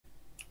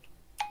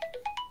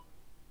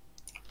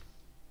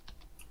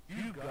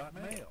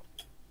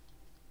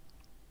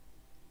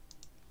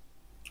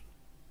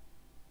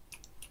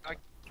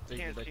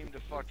can't seem to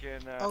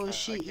fucking. Oh I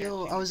shit, can't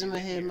yo, seem I to was in get my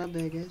head, here. my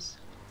bad, guys.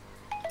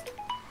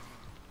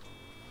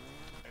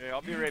 Hey,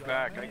 I'll be right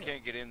back. I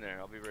can't get in there.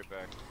 I'll be right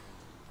back.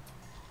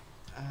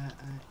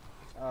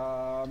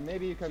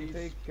 Maybe you can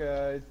take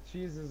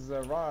Cheese's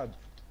rod.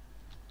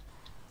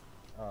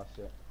 Oh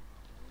shit.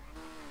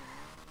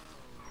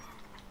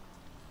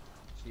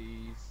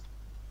 Cheese.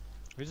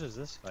 Whose is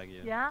this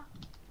faggot? Yeah?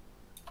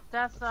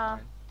 That's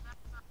mine.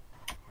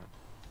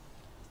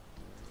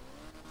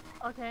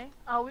 Okay.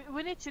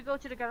 We need to go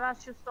to the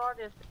garage to store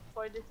this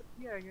before it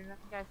disappears. You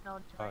guys know.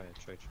 Oh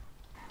yeah, true.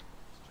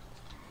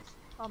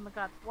 Oh my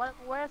god.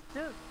 Where's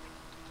Duke?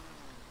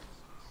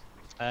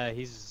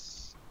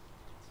 He's...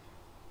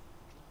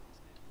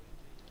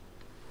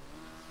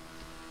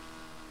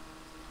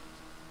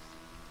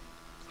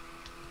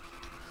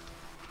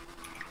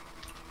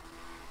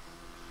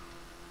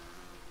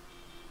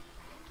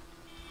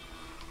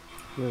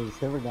 Yo, is the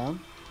server down?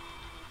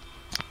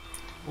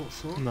 What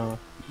for? No.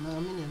 No,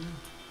 I'm in there now.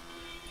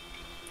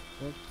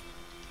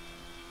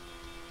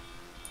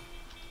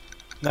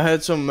 I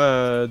had some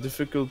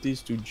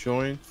difficulties to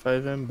join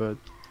 5M, but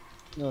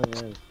Oh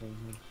yeah, it's fine,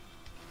 yeah.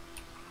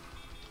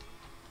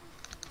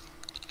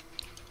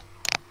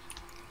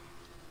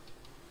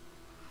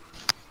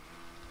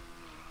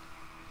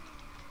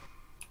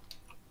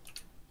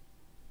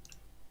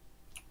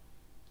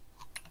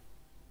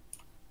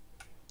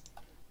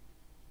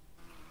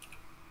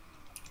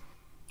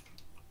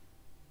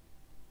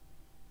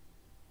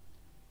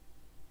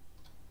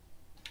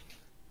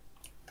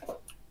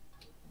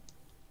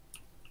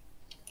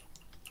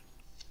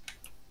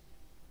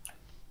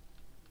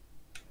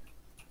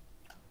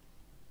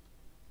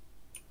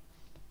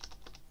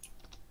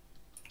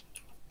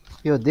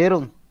 Yo,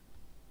 Daryl.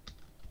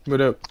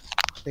 what up?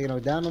 Tegen nog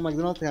down om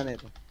McDonald's te gaan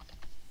eten.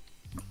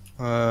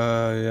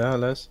 Ja,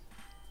 Les.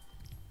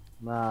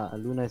 Maar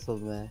Luna is wel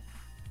bij mij.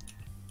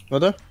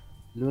 Wat dan?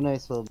 Luna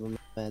is wel bij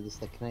mij, dus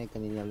dat kan ik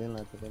niet alleen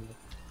laten vinden.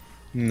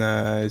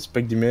 Nee,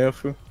 spek die mee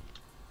of hoe?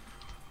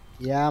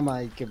 Ja,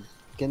 maar ik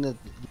ken het.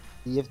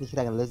 Die heeft niet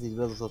graag een les, die is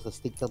wel zo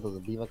gestikt had als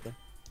een bivak. Hè.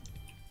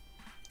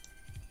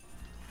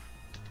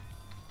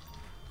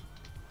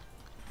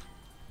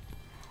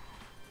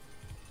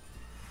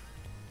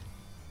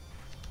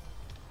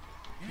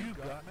 You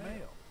got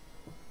mail.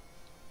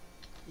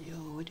 Yo,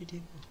 where did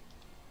it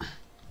go?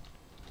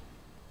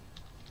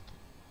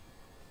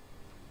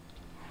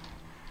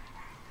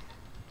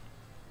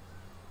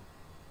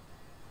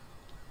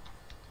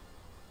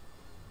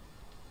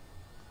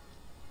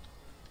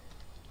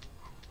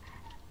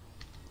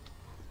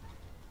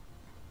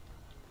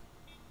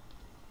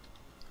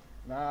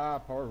 Nah,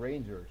 Power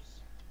Rangers.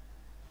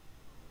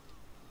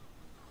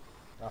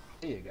 Oh,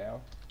 there you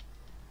go.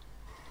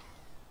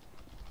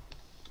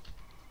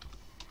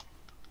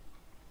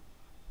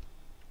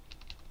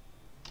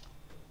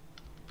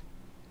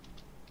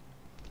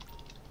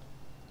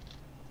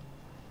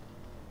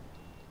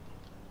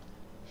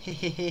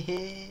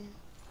 Hehehe.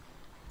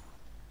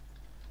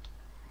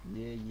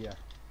 Yeah.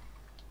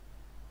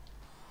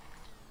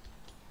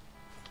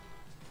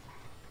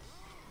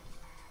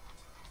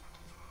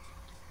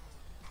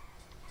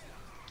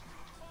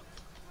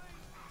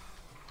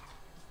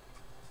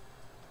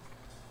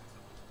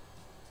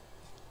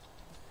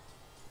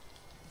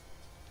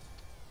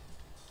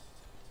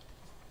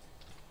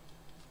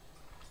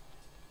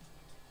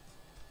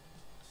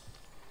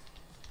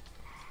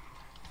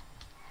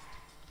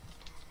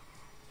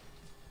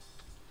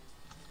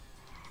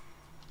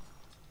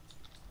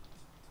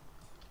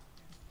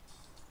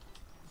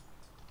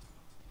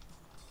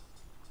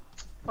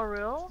 For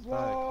real?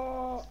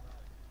 Whoa!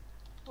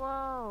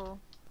 Whoa.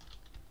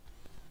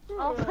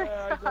 Oh my I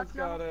god, just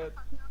no. got it.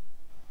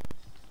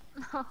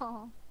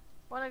 No.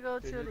 Wanna go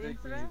Can to you the take me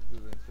insurance? to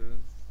the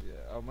insurance?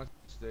 Yeah. How much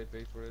did they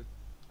pay for it?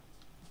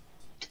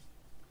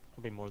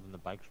 It'll be more than the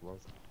bike's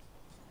worth.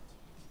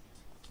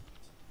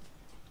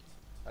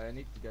 I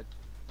need to get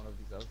one of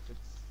these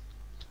outfits.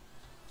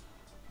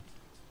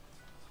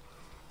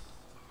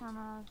 Oh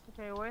no, it's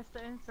okay. Where's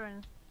the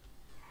insurance?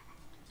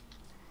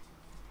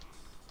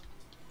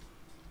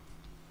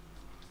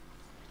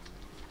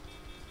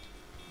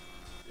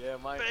 Yeah,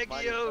 mine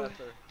is Yo.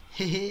 faster.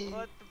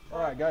 What the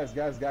Alright,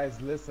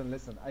 guys,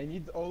 listen. I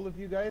need all of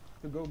you guys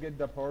to go get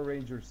the Power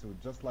Ranger suit,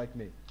 just like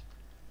me.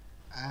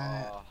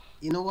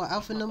 You know what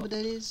alpha number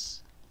that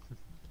is?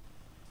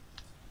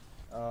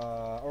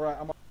 Alright,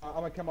 I'm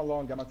gonna come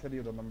along, I'm gonna tell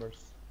you the numbers.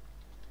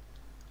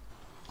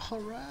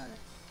 Alright.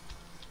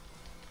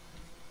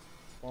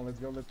 Come on, let's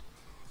go, We're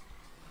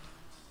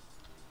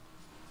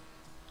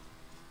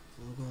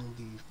gonna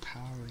be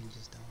Power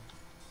Rangers, dog.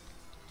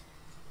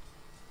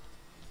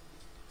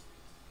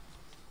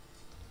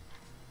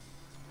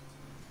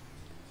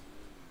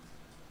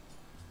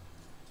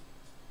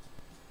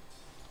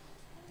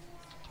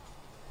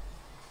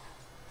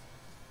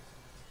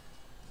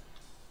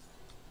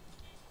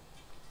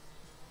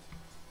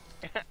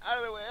 Out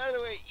of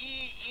the way,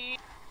 E.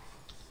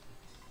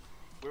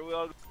 Where we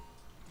all go?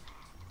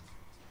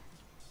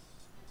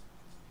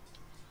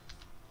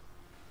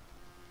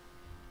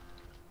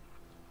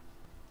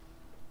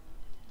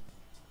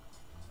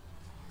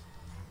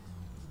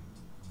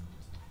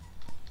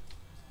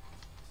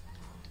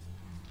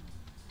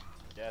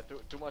 Yeah,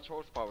 too much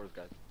horsepower,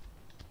 guys.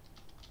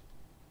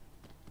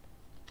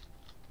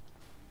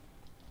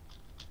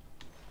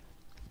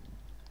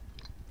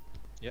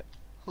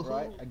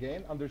 Right,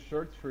 again,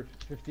 undershirt for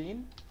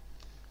 15.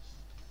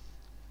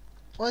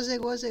 What's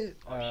it? What's it?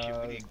 Oh shit,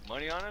 we need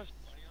money on us?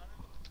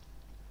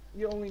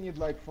 You only need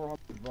like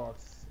 400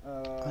 bucks.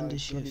 It's gonna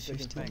Undershirt be taken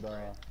 15. from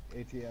the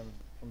ATM,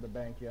 from the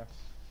bank, yeah.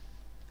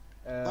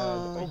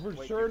 Uh, The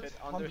Wait, you overshirt, said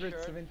undershirt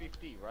 170.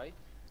 50, right?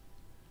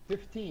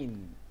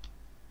 15.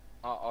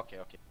 Oh, okay,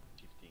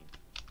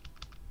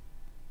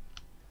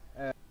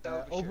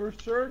 15.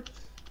 Overshirt,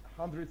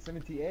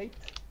 178.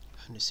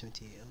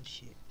 178. Oh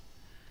shit.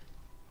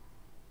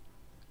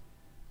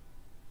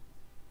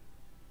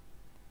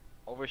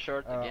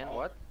 Overshirt again,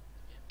 what?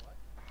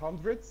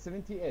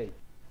 178.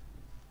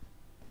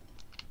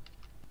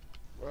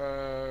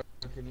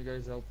 Can you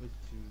guys help me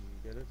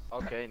to get it?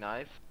 Okay,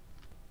 nice.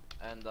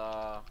 And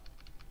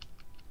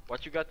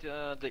what you got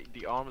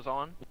the arms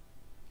on?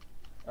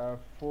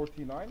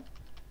 49.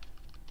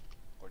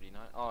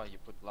 49. Oh, you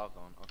put gloves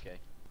on. Okay.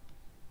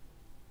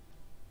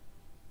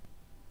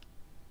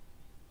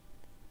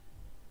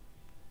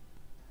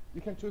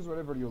 You can choose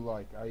whatever you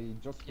like. I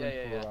just went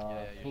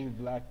for full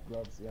black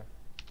gloves, yeah.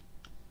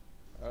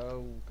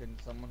 Oh, can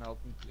someone help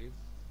me, please?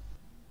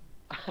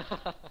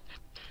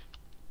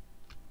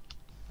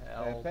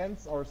 Help.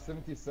 Pants are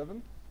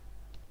 77.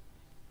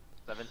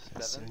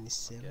 77.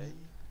 77. Okay.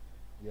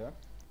 Yeah.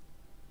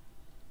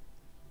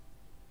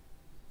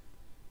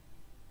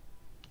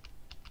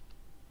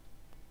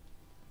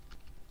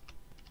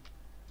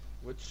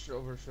 Which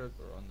overshirt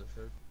or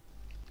undershirt?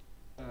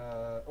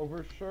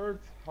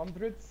 Overshirt,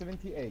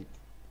 178.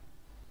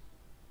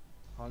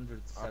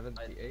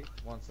 178?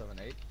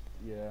 178?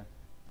 Yeah.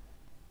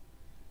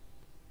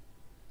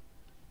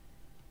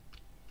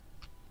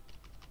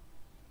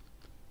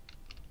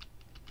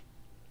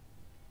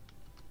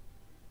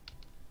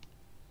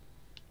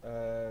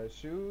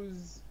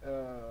 Shoes,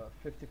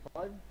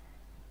 55.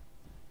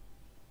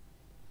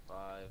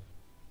 5.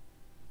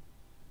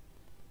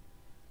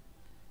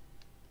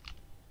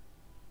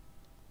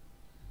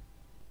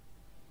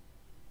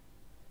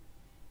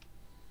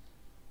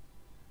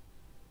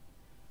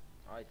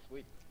 Alright,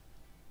 sweet.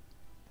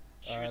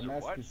 Shoes are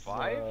Mask what? is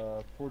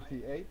 5?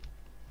 48.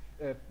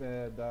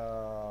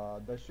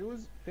 The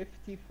shoes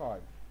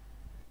 55.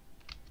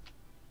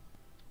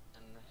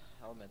 And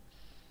helmet.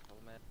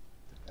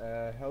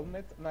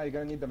 Helmet. Now you're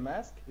gonna need the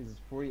mask is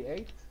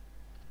 48.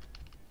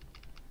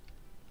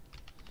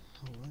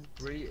 What?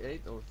 3-8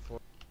 or 4?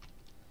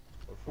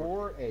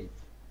 Or 4-8.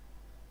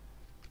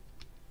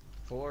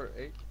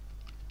 4-8?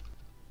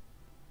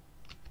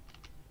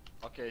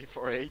 Okay,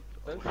 4'8".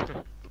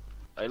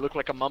 I look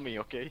like a mummy,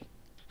 okay?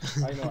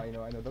 I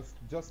know. That's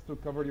just to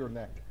cover your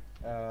neck.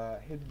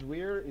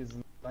 Headwear is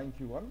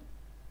 91.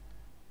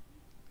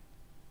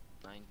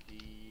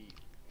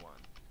 91.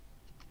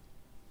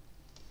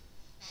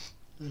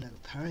 Look like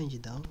a Power Ranger,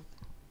 dog.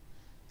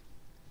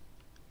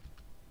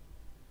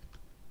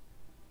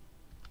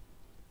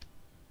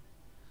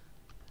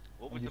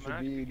 What was You the should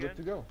mask be again? good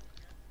to go.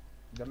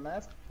 The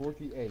mask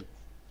 48.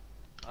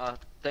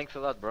 Thanks a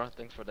lot, bro.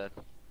 Thanks for that.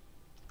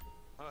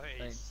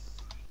 Thanks.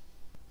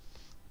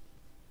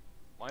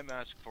 My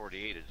mask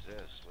 48 is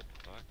this. What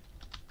the fuck?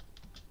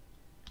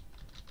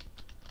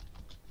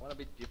 What a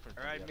bit different.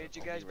 from Alright, the meet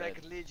you other, guys only back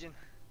red. at Legion.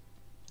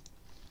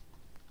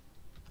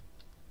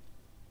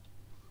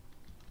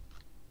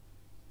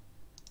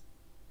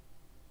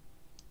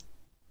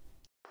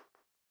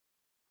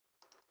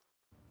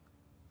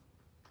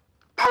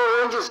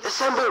 Power Rangers,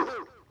 assemble!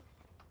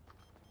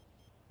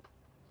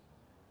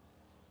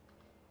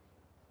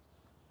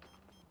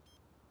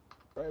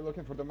 Right,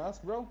 looking for the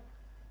mask, bro?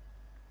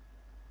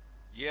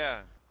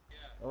 Yeah.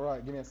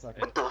 Alright, give me a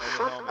second. What the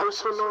fuck? I'm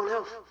so low on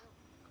health.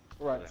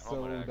 Right, The so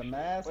helmet, the actually.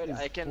 mask Wait, is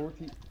I can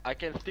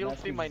 40. still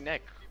mask see my is-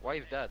 neck. Why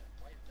is that?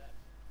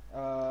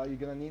 You're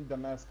gonna need the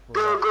mask for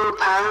Go, that. go,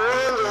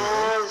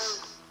 Power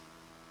Rangers!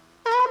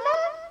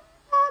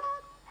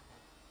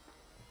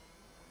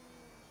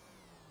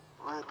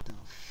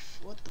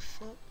 What the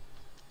fuck?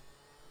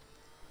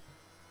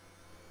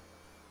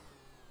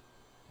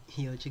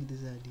 Yo, check this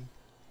out,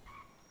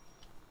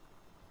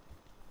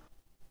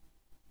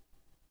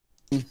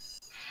 dude.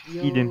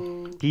 Yo,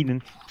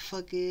 Eden.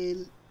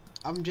 fucking,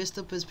 I'm dressed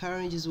up as Power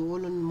Rangers. We're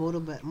all on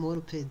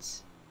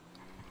motorpeds.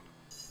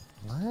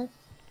 What?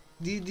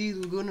 Dude,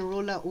 we're gonna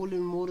roll out all in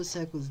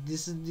motorcycles.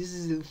 This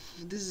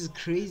is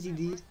crazy,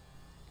 dude.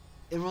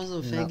 Everyone's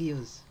on No.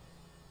 Fagios.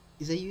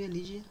 Is that you,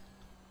 Legion?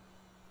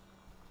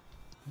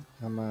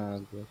 I'm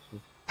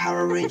grocery.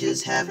 Power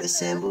Rangers have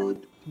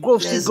assembled.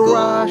 Grocery Let's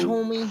garage, go.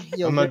 homie.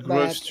 Yo, I'm get at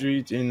Grove back.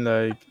 Street in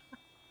like.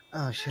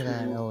 Oh shit!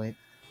 I know it.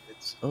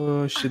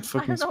 Oh shit! I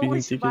Fucking don't know speeding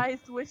which ticket. buy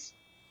is which.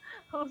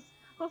 Who's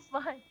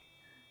mine?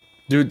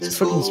 Dude, Let's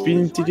fucking go.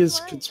 speeding Which one's tickets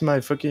mine? cuts my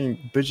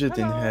fucking budget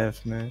in Hello.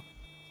 half, man.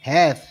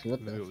 Half.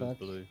 What the Blue fuck?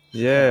 blue.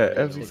 Yeah, Yeah,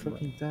 every take more.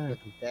 fucking time.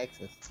 Fucking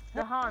Texas.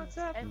 The Hans.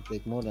 You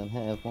take more than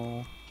half,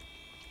 homie.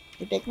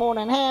 You take more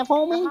than half,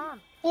 homie. The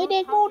Hans. You Who's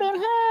take more than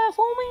talking? half,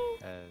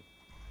 homie.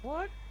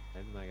 What?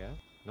 And my guy.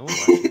 No one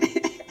watching.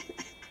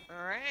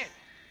 Alright.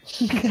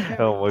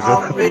 Oh my I'm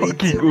god, ready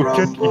fucking to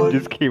rumble. Chucky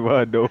just came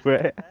out of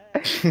nowhere.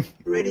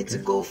 Ready to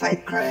go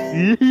fight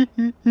crime.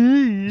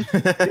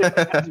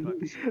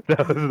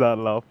 That was that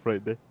laugh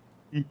right there.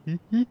 What's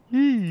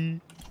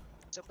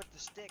up with the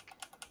stick?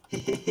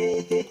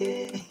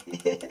 It's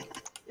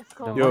The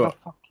cold. Yo.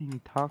 motherfucking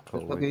taco.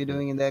 What the fuck are right you there.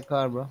 doing in that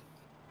car, bro?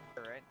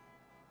 Alright.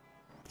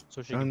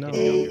 So she Oh, can no.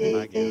 continue on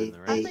your fag you in the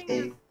I race.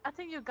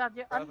 think you got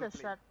your Probably.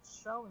 undershirt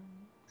showing.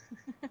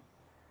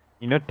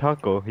 You know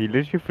Taco, he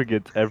literally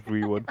forgets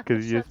everyone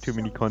because he has Undershirt too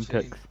many showing.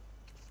 contacts.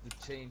 The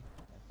chain, I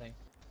think.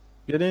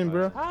 Get in,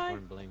 bro. Hi.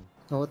 Blame.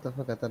 Oh, what the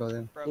fuck? I thought it was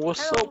him. Probably.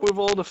 What's Hello. up with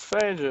all the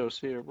fagos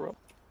here, bro?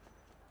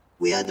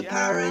 We are the Yeah,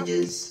 Power bro.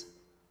 Rangers.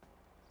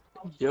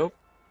 Yup.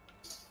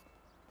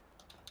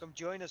 Come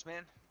join us,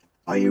 man.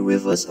 Are you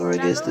with us or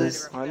Hello. against Glad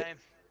us? every time.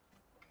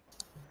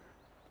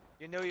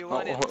 You know you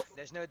want it. Oh,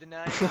 There's no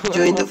denying.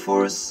 Join the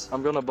force.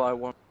 I'm gonna buy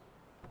one.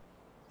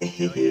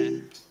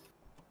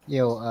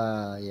 Yo,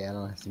 yeah, I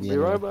don't have to be Be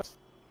right back.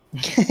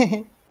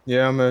 anywhere.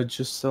 Yeah, I'm gonna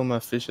just sell my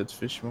fish at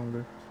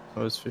fishmonger. I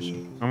was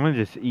fishing. I'm gonna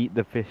just eat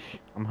the fish.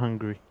 I'm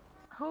hungry.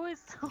 Who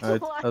is?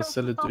 I'll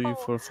sell it to you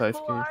for Who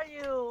 5k. are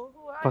you?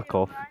 Who are Fuck you?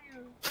 off. Who are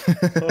you?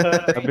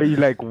 I bet you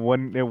like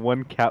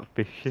one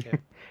catfish. Okay.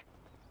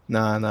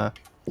 Nah.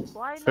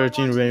 Why no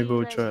 13 one rainbow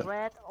be, like, trout.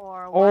 red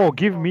or Oh, white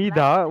give or me black?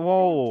 that. They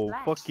Whoa,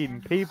 black, fucking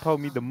man. PayPal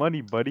me the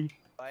money, buddy.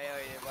 Why are you?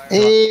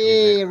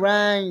 Hey,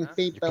 Ryan, Huh?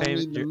 PayPal me Claim,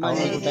 the you're money,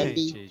 out of change,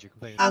 baby. Cheese. You're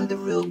complaining. I'm the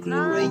real Green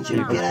No, no, Ranger.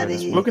 no, Get out of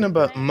here. Spoken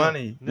about Same.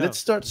 money, No, let's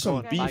start go some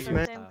on, beef, fag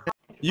man. Same yourself.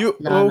 You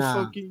Nah, oh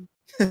nah. fucking.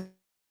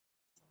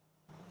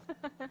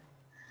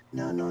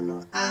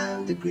 No.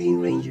 I'm the Green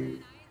Ranger.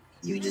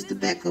 You just the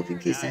backup in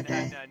case I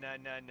die. No.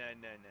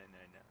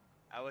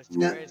 I was the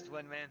No. first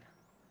one, man.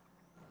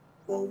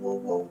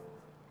 Whoa.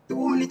 The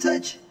womanly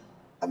touch.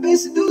 I'm being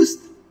seduced.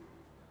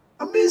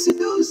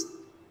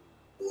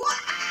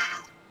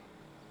 Wow.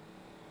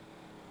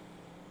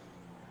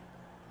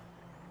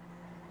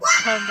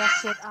 Turn that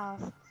shit off.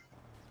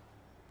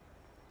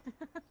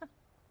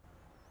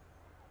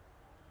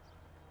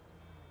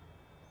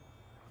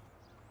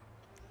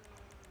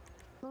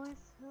 Who is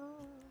who?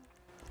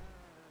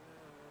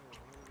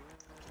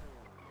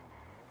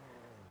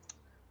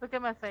 Look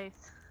at my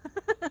face.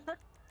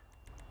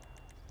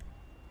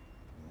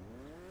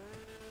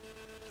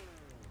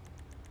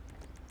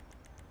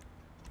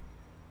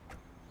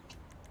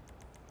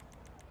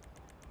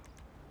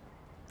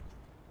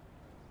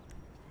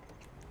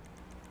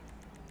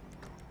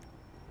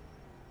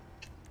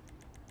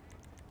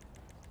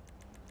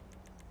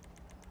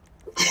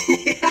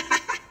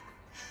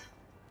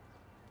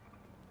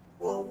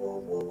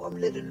 Whoa. I'm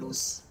letting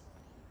loose.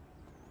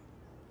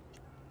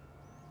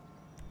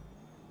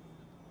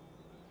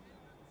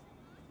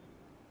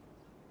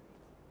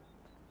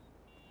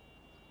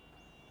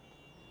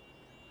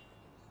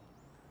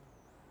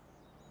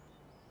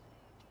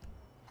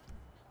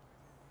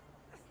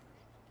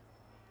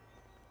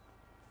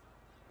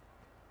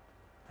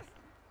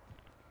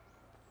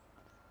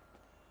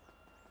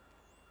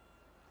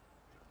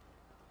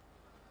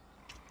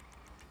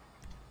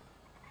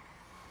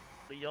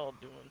 What y'all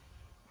doing?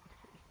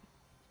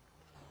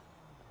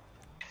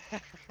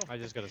 I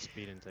just got a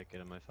speeding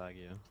ticket on my fag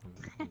you.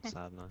 I'm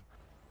sad now.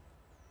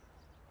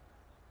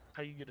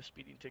 How you get a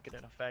speeding ticket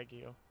and a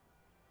fagio?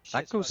 That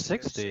Shit's goes fucking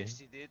go 60.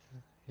 60, dude.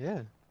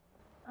 Yeah.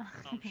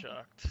 I'm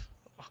shocked.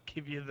 I'll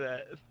give you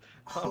that.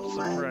 I'm Oh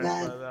my surprised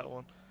by God. that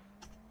one.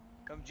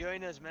 Come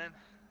join us, man.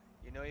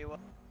 You know you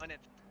want it.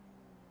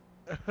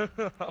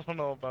 I don't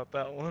know about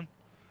that one.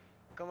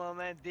 Come on,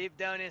 man. Deep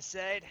down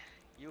inside,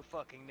 you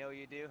fucking know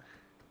you do.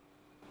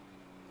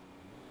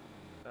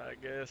 I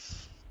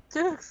guess.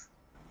 Dukes!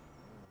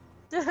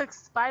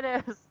 Dukes!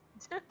 Spiders!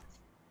 Dukes!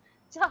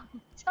 Jump!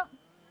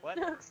 What?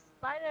 Dukes!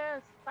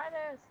 Spiders!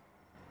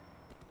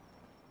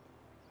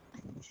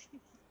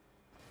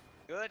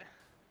 Good?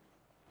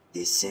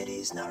 This city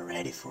is not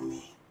ready for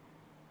me.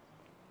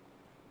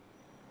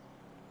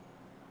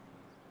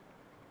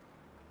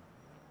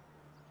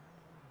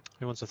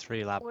 He wants a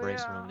 3-lap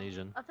race around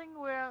Legion. I think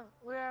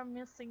we're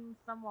missing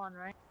someone,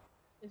 right?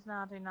 It's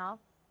not enough.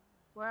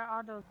 Where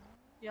are the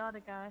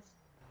other guys?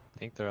 I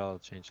think they're all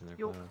changing their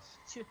You-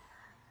 class.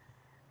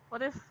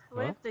 What if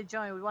they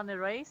join? We want to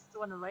race? Who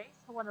want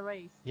to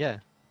race? Yeah.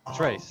 Let's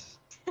Oh, race.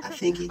 I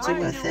think he took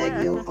my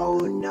Alright, you win. fagio. Oh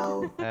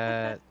no.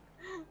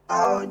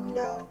 Oh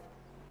no.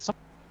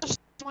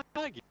 My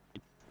fag you.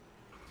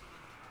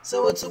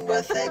 Someone took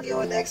my fagio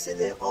on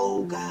accident.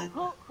 Oh god.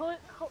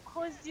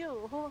 Who is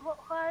you? Who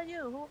are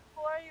you?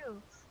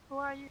 Who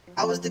are you?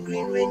 I was the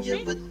Green Ranger,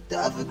 but the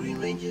other Green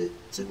Ranger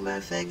took my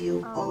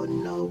fagio. Oh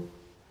no.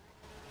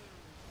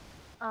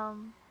 I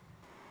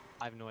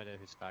have no idea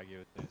whose fag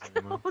you it is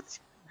anymore.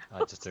 I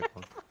just took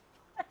one.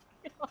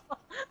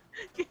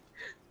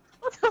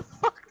 What the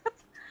fuck?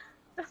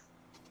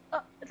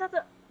 That's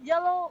a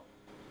yellow.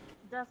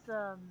 That's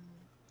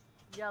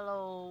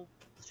yellow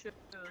shoes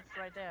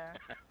right there.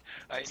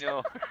 I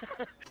know.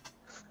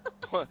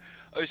 I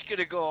was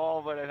gonna go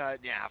all, but I thought,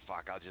 yeah,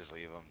 fuck, I'll just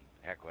leave him.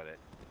 Heck with it.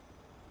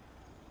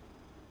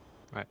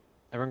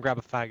 Everyone grab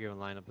a fagio and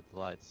line up at the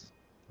lights.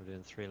 We're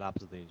doing 3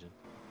 laps of Legion.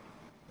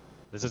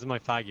 This isn't my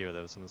fagio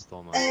though, someone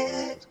stole mine.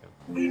 Let's go.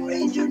 Green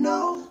Ranger,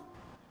 no.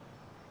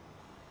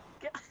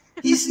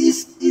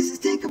 He's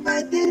taken my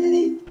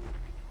identity.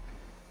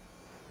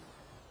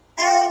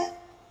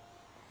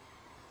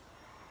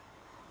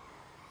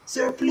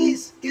 Sir,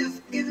 please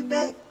give it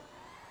back.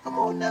 Come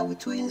on now, we're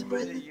twins,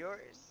 brother. Is it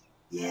yours?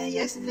 Yeah,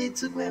 you accidentally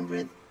took my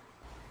breath.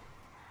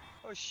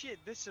 Oh shit,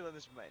 this one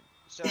is mine.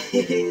 Sorry.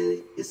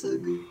 Dude. It's so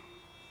good.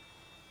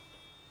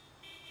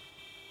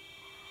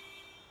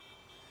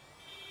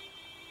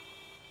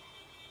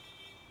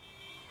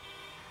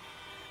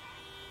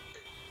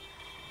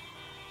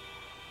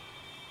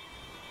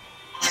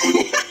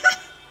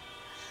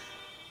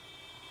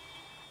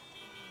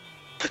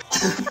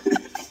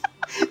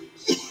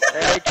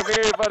 Hey, come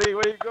here, buddy.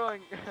 Where are you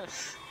going?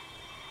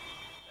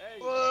 Hey.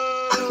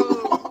 Whoa!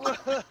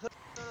 Whoa!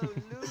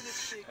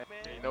 Lunatic,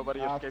 man. Hey, nobody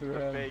escaped the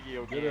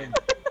Fagio gang.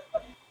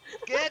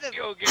 Get him!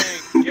 Yo,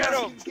 gang! Get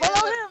him!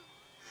 Follow him!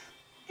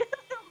 Get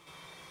him!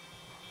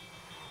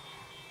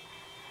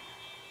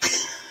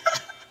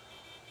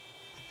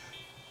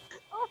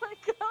 Oh my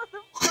god, the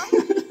fuck?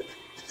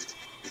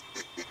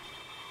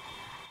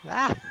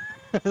 Ah!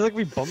 It's like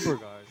we bumper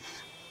guard.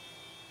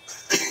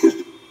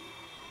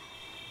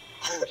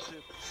 Oh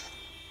shit.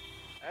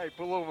 Hey,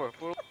 pull over.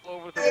 Pull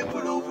over. Hey,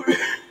 pull over.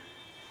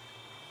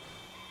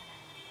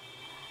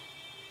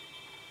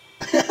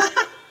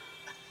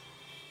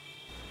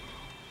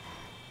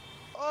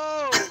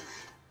 Oh!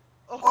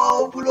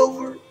 Oh, pull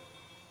over.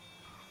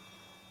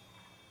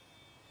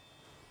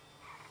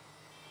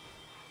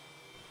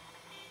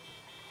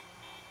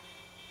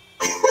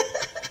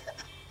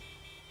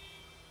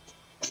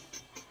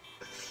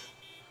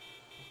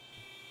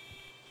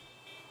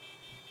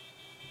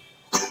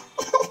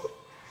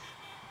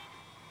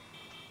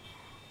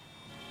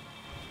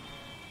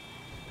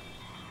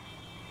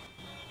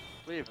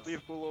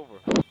 Please pull over.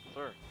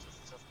 Sir.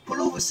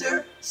 Pull over,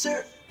 sir.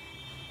 Sir.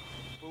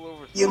 Pull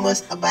over. You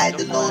must abide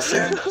the law,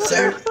 sir.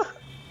 Sir.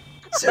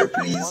 Sir, I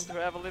please. want to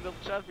have a little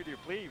chat with you,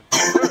 please.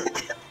 Sir.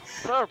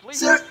 Sir, please.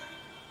 Sir.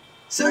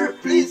 Sir,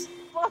 please.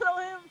 Follow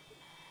him!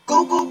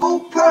 Go, go, go,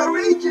 Power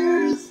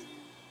Rangers!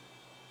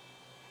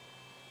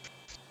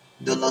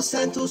 The Los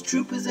Santos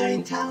troopers are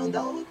in town,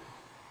 dog.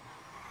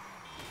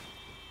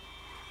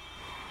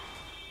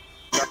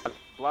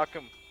 Block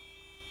him.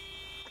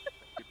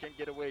 You can't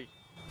get away.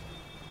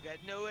 Got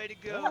nowhere to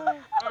go.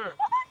 Sir.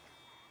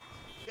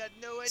 Got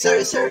nowhere to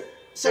go.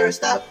 Sir,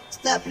 stop,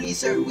 please,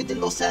 sir, with the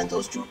Los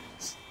Santos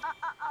troopers.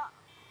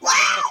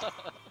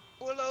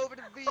 Pull over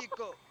the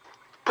vehicle.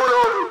 Pull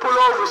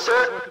over,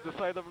 sir. Go to the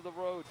side of the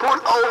road. Pull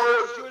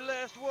over. It's your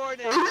last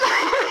warning.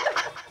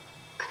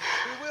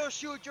 We will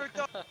shoot your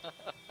dog.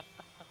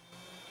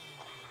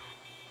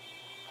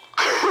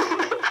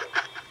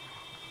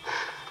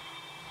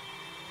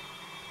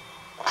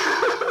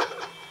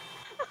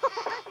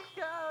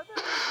 God, that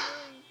was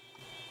really...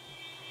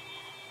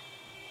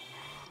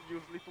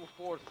 Use lethal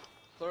force,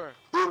 sir.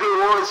 You've been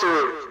warned,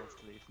 sir.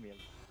 Just leave me alone,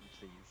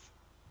 please.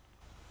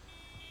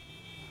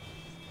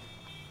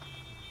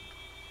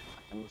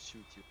 I will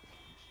shoot you.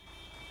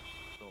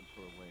 Don't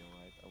pull away,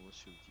 alright? I will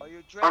shoot you. Are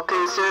you drunk?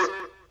 Okay, sir.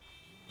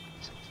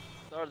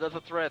 Sir, that's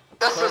a threat.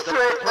 That's Sir, a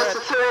threat. That's a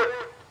threat.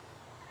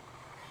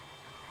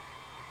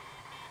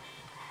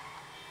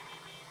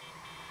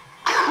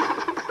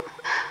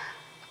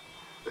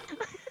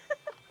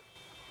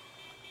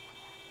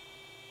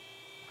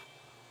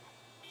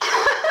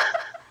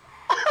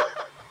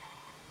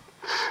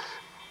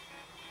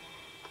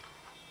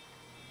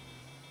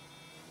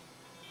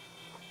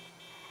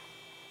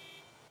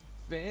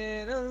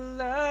 Been a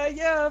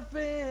liar,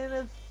 been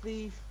a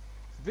thief,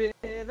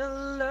 been a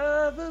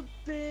lover,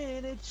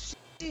 been a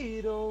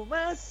cheat. All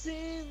my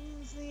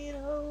sins need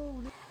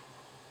holding.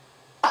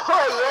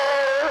 Oh,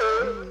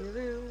 yeah. Feel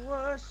it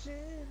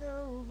washing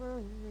over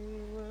me.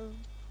 Well,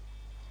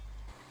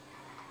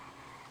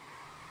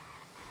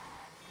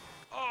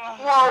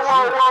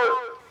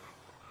 Whoa.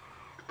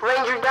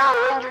 Ranger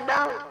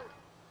down.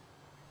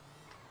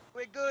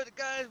 We're good,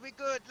 guys, we're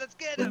good. Let's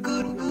get We're him.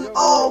 good.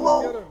 Oh,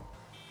 whoa.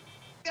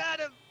 Got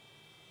him.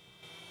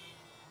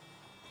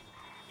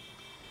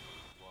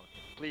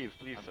 Please,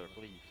 sir,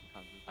 please.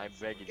 I'm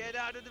begging you. get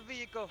out of the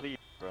vehicle. Please,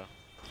 bro.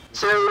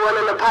 Sir, we want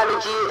an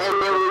apology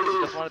and then we'll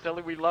leave. Just want to tell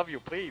you we love you,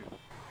 please.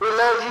 We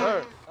love you.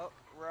 Sir. Oh,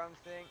 wrong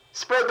thing.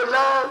 Spread the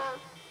love.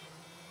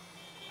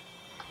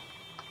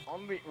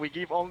 We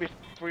give only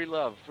free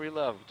love.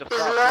 Just Is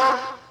stop.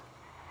 love.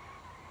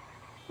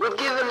 We're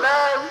giving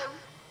love.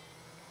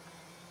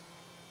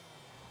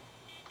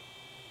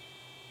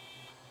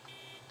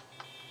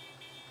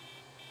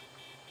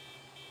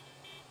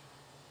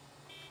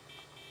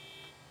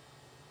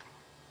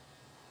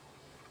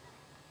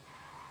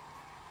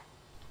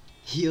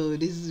 Yo,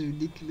 this is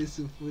ridiculous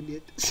and funny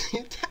at the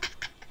same time.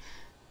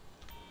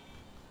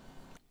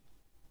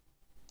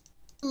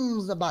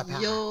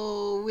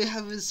 Yo, we're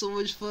having so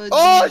much fun.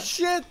 Oh dude.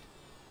 shit!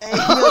 Hey,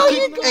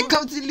 yo, quick,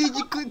 come to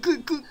Legion,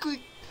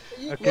 quick.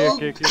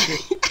 Okay.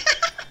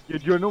 Yeah,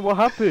 do you know what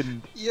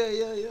happened? Yeah.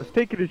 I was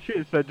taking a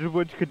shit, so I just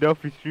watched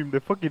Gaddafi stream. They're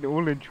fucking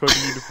all in Tron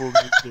uniforms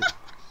and shit.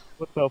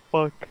 What the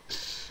fuck?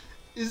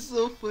 It's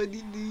so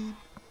funny, dude.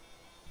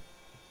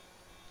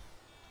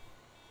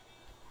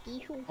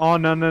 Oh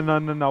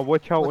no!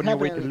 Watch out What on your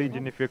way to happened?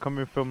 Legion if you're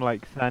coming from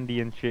like Sandy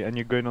and shit, and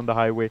you're going on the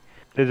highway.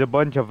 There's a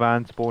bunch of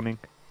vans spawning.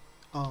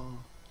 Oh.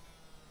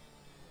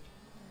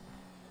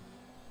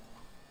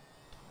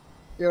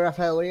 Yo,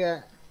 Raphael, where you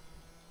at?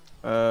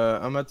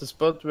 I'm at the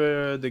spot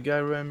where the guy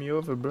ran me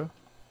over, bro.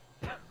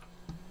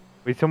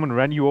 Wait, someone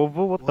ran you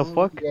over? What the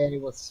fuck? Yeah,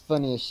 it was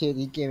funny as shit.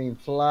 He came in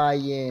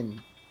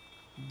flying.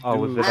 Oh,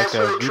 was it like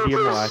a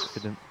VDM or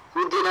accident?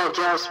 Who did that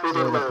job speed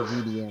it like a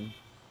VDM.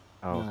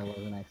 Oh. No, it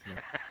was an accident.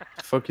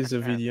 Fuck is a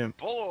VDM?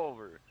 Pull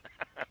over.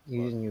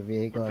 You're using your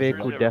vehicle.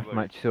 Vehicle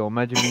deathmatch, so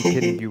imagine me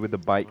killing you with a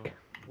bike.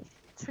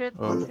 Treat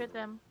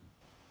them.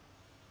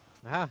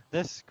 Ah,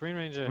 this Green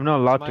Ranger. I'm not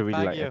allowed my to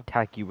really like Fagio.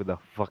 attack you with a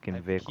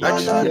fucking vehicle.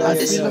 Actually, I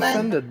feel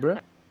offended, bro.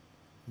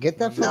 Get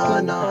that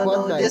fucking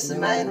quad guy. This is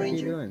Mine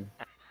Ranger.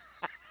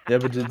 Yeah,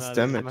 but it's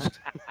damaged.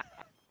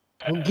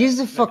 Who gives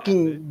a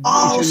fucking...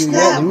 Oh,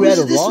 snap! You had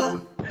a Who's this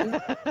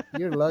walk?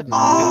 You're lucky.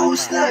 Oh,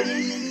 snap!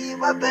 Yeah,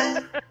 my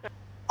bad.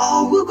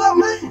 Oh, who got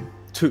mine?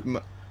 Dude,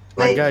 my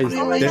guy is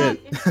dead.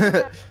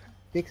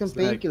 Take some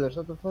painkillers.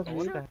 What the fuck?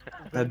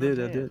 I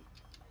did.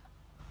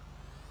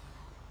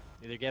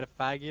 Either get a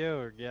Fagio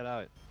or get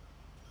out.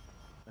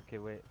 Okay,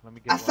 wait. Let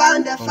me get I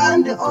found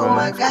it. Oh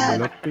my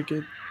god. Pick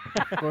it.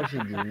 Of course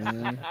you do,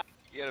 man.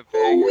 You got a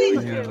Oh, wait.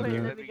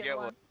 Let me get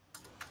one.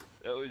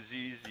 That was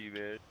easy,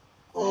 man.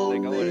 I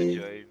want to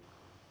join.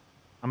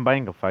 I'm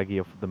buying a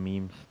Fagio for the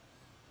memes.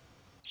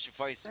 You should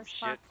find some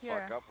shit to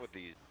fuck up with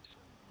these.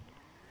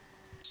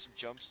 Some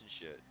jumps and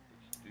shit.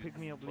 Pick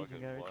me up,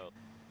 Legion garage.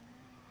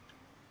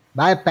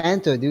 Buy a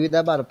Panto, dude.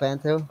 How about a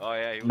Panto? Oh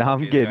yeah. Nah,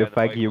 I'm getting a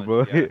Fagio,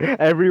 bro.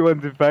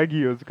 Everyone's in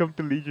Fagios. Come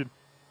to Legion.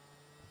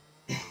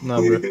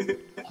 Nah, bro.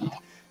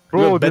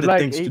 Bro, better there's like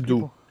things to do.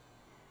 people.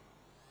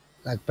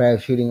 Like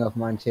parachuting off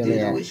Monticello. Dude,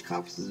 I Yeah. wish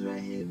cops was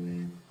right here,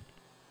 man.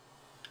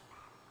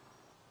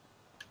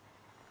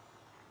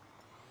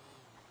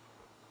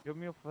 Drop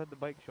me off at the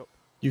bike shop.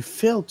 You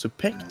failed to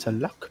pick the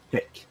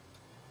lockpick.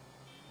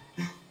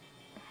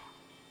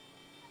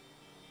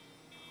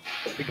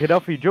 Hey,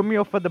 Gaddafi, drop me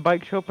off at the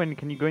bike shop and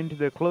can you go into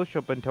the clothes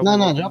shop and tell No,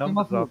 me what drop the him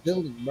off numbers in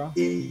the are? building, bro.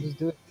 Just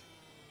do it.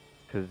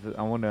 Because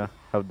I want to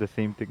have the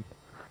same thing.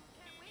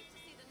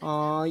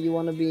 Aw, you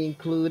wanna be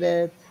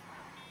included?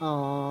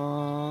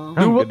 Aww.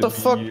 Dude, what the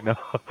fuck? You know.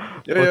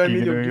 Yeah, Fucking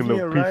Emilio, give me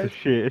little a piece ride. of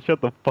shit.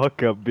 Shut the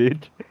fuck up,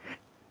 bitch.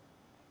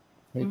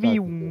 Hey,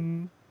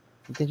 You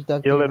you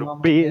talk to your little mom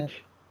like bitch. that?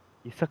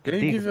 You suck a Can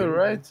dick. you give a bitch.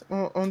 ride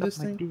on Suck this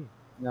my thing? dick.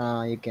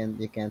 No, you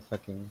can't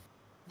fucking.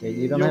 Yeah,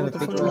 you don't Yo, have what a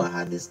the I picture. don't know of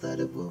how this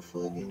started, but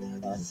fuck it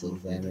now. This is so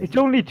funny. It's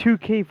only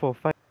 2k for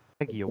a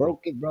Fagio.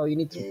 Broke it, bro. You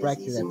need to Yeah, it's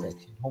practice easy, that man.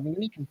 section. Homie, you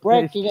need to Yeah, it's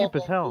practice cheap that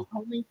as hell.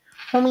 section,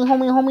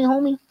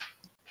 homie.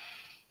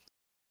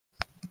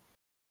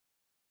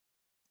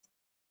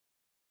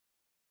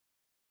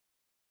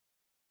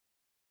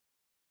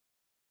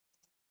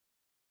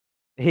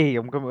 Hey,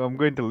 I'm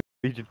going to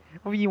Legion.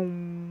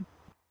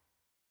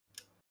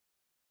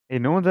 Hey,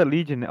 no one's at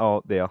Legion.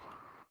 Oh, they are.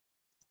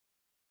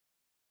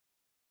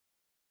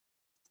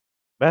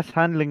 Best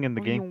handling in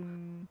the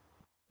game.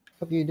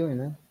 What are you doing,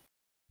 man?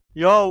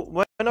 Yo,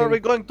 when are we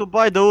going to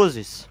buy the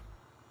Uzis?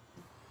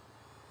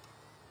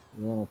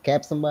 You wanna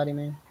cap somebody,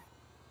 man?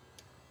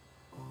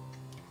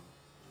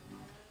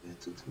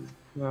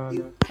 No.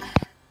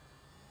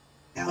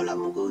 Yeah, hold on, I'm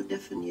gonna go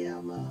different. Yeah,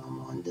 I'm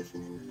on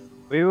different in a little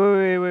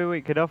while.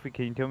 Wait, Gaddafi,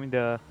 can you tell me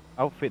the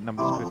outfit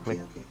numbers Oh,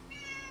 quickly? okay.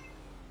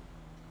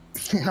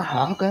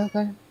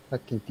 Okay.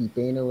 Fucking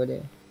T-Pain over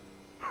there.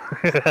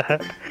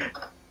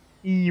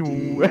 Ew.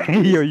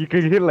 Yo, you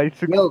can hit like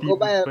 60. Yo, go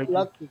buy a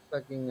lucky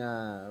fucking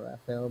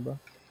Raphael, bro.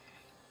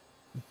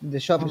 The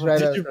shop is right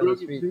Did across you the broke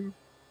street. it, dude?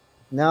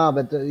 No,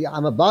 but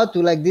I'm about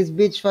to, like, this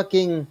bitch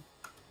fucking.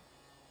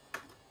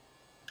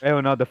 Oh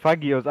no, the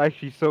Fagio's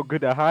actually so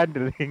good at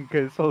handling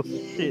because it's so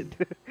shit.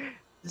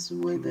 This is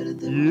way better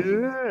than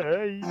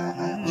Yeah.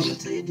 I'm gonna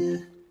tell you,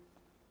 dude.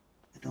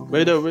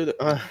 Wait up.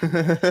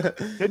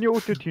 Can you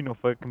auto tune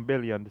off? I can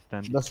barely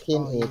understand. The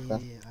skin Oh, is.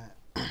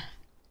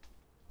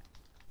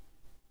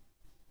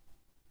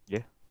 Yeah.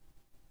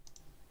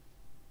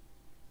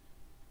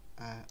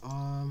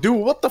 Dude,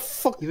 what the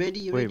fuck? You ready?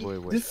 You Wait.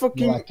 ready? This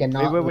fucking. No, I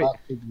cannot Wait. lock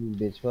it, you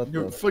bitch. What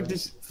Dude, the fuck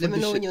this. Let me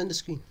know when shit. you're on the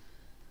screen.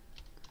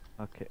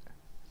 Okay.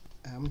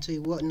 I'm gonna tell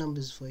you what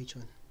numbers for each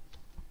one.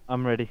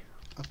 I'm ready.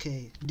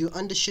 Okay, do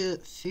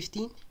undershirt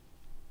 15.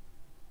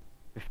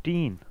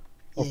 15.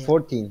 Or Yeah.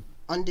 14.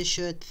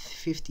 Undershirt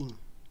 15.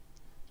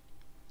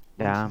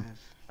 Damn.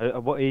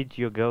 What age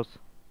your girls?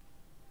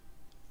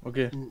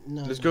 Okay,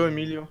 No, let's go,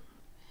 Emilio.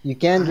 You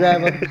can't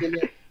drive up to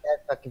that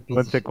fucking piece.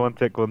 One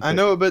sec. I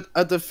know, but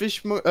at the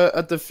fish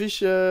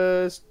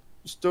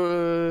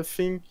store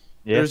thing,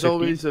 Yeah, there's 15.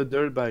 always a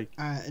dirt bike.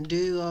 Alright,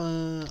 do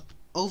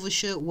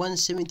overshirt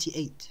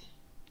 178.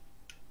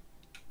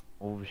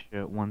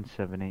 Overshirt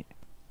 178.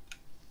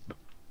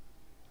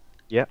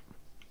 Yep.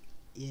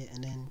 Yeah,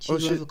 and then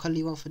choose whatever color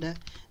you want for that.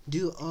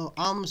 Do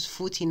arms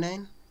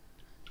 49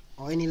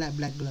 or any like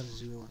black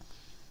gloves you want.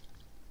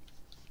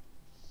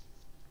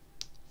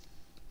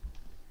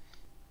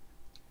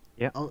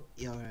 Yeah. Oh,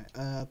 yeah,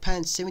 alright.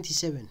 Pants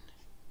 77.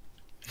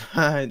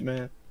 Alright,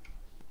 man.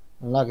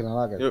 Unlock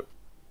it. Yep.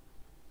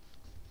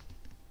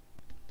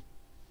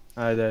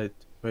 Alright,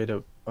 wait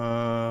up.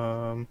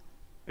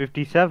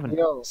 57.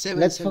 Yo,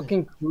 let's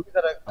fucking cruise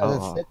at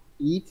a set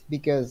speed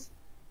because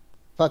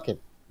fuck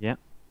it. Yeah.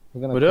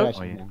 We're gonna What crash,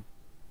 up? man.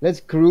 Let's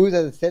cruise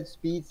at a set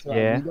speed so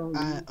Yeah. we don't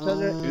lose each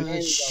other and we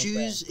don't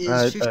Shoes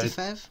crash. is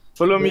 55.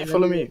 Follow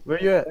me.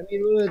 Where you at? Let me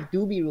roll a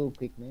doobie real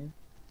quick, man.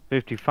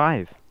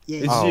 55. Yeah.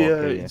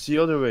 It's the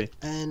other way.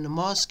 And the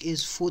mask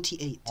is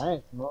 48.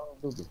 Alright, small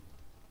doobie.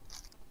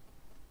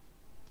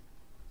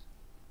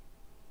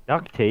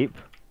 Duct tape?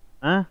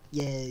 Huh?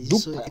 Yeah,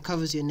 so it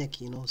covers your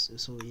neck, you know.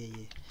 So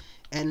yeah.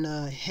 And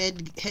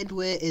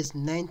headwear is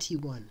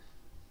 91.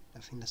 I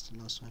think that's the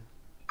last one.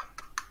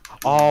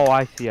 Oh,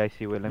 I see.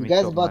 Wait, let me You guys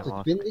stop about my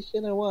to spin this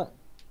shit or what?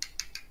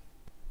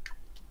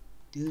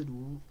 Dude,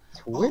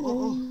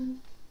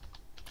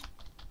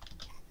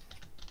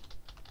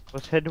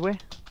 What's headway?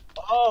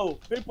 Oh,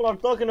 people are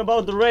talking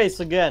about the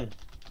race again.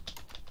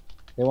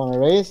 They want to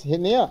race? Hit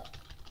me up.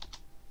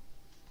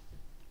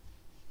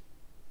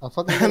 I'll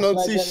fucking I don't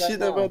slide see that shit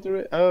right about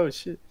the Oh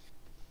shit.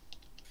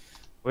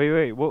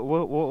 Wait, what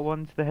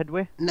one's the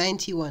headway?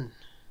 91.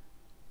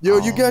 Yo,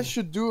 you guys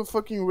should do a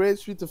fucking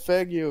race with the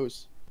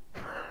fagios.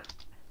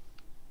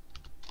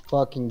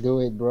 Fucking do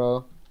it,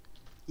 bro.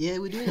 Yeah,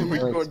 we're doing it.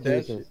 Record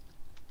that shit.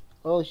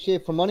 Oh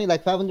shit, for money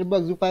like $500,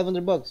 do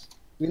 $500.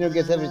 Winner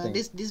gets everything.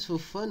 This for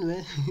fun,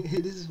 man.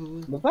 This is for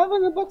fun. But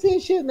 $500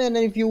 ain't shit, man.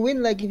 And if you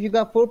win, like if you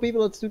got 4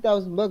 people, it's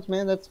 $2,000,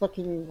 man. That's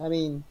fucking. I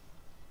mean.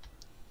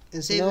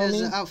 And save it as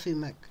an outfit,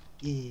 Mac.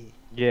 Yeah.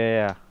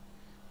 Yeah.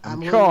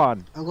 I'm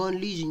Tron. I'm going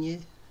Legion, yeah.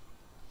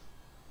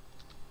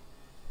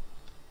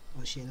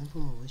 Oh shit, I'm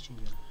putting my voice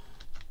changer on.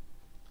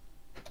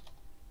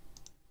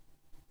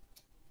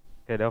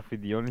 Okay, Alfie,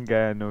 the only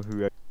guy I know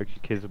who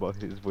actually cares about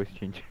his voice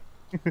changing.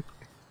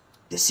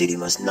 The city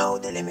must know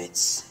the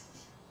limits.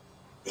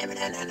 You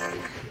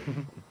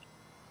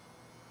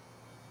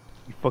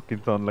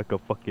fucking sound like a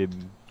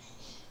fucking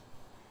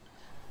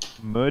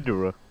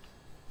murderer.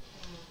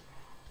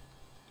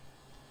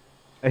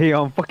 Hey,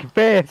 I'm fucking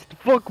fast.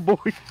 Fuck,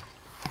 boy.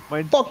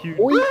 Mine's Fuck, cute.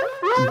 boy.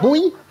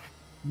 Boy.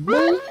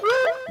 Boy.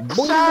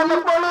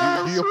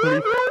 Do your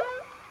police.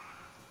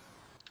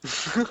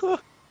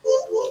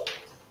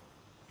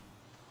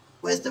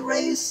 Where's the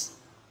race?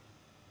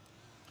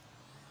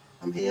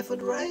 I'm here for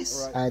the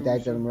race.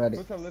 Alright, I'm ready.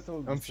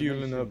 I'm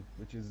fueling up.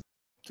 Which is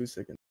 2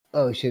 seconds.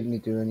 Oh shit, me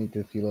too. I need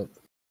to fuel up.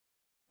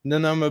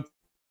 Then I'm up.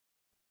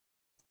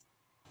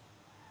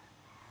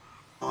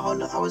 Oh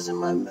no, I was in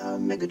my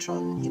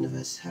Megatron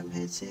universe. I'm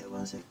here to say it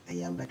 1 sec.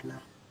 Hey, I'm back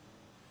now.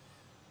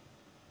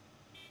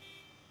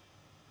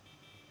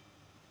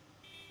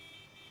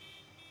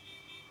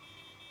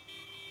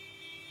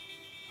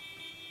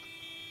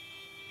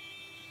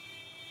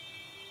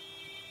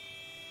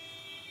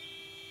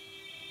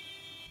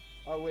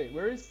 Oh wait,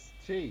 where is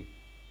Chi?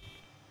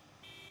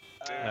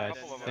 I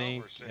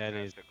think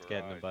Eddie's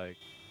getting a bike.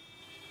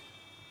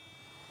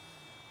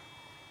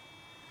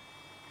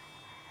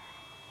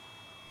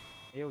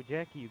 Hey, yo,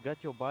 Jackie, you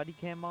got your body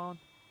cam on?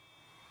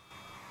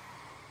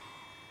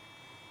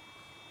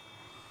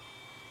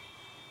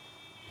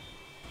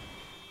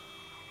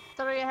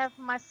 Sorry, I have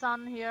my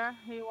son here.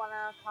 He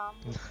wanna come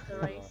to the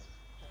race.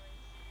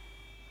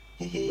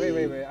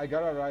 Wait, I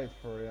got a ride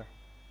for you.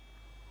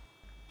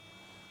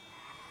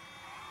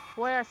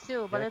 Where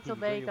to? But Jackie, it's you a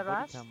got big your body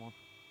garage. cam on.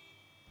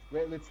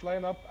 Wait, let's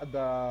line up at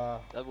the...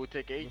 That would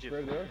take ages.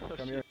 Right there.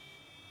 Come here.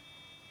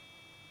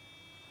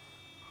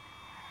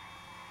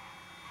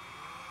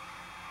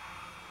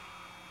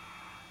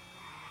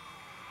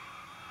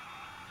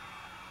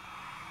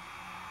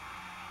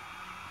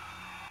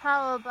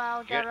 How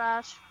about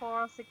garage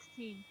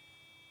 416?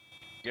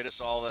 Get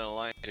us all in a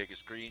line. Take a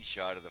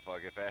screenshot of the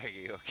fucking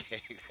faggy,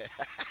 okay?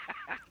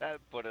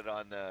 Put it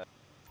on the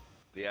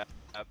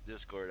app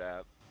Discord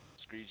app.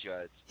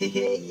 Screenshots.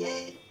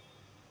 Yeah.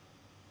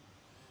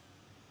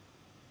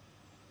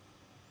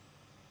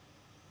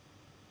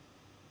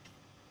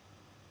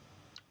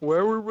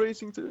 Where we're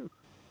racing to?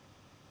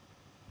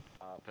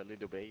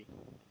 Pelido Bay.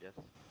 Yes.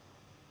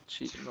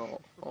 No.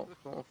 Oh.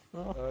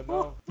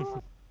 No.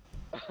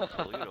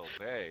 Pelido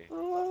Bay.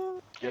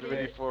 Get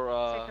ready for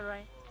Take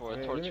a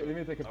a torture. Let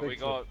me take a picture. Are we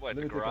going what?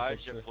 The Let me take a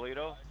garage picture. at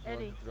Pelido?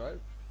 Eddie. Drive?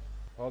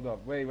 Hold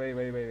up. Wait.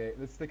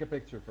 Let's take a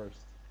picture first.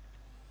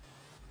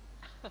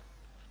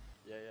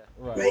 Yeah.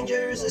 Right.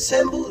 Rangers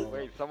assemble.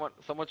 Wait,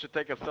 someone should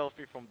take a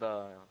selfie from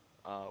the.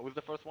 Who's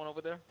the first one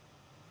over there?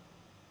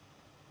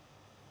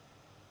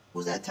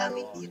 Who's that,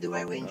 Tommy? You the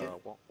right ranger.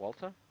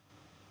 Walter.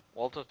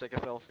 Walter, take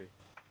a selfie.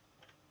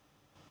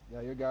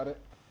 Yeah, you got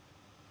it.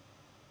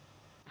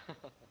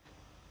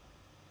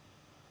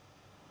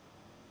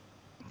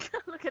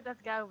 Look at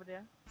that guy over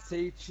there.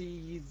 Say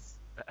cheese.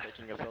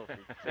 Taking a selfie.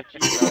 Say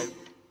cheese, guys.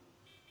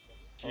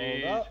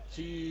 Hold up.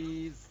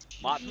 Cheese.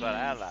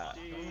 Mozzarella.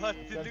 What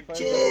did you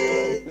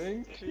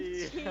Cheese.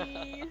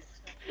 Cheese.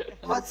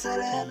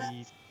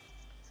 Mozzarella.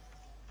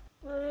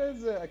 Where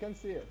is it? I can't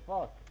see it.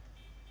 Fuck.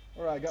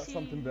 Alright, I got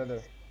something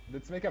better.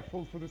 Let's make a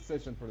full photo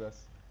session for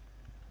this.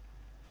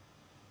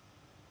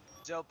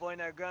 Joe, point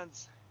our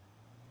guns.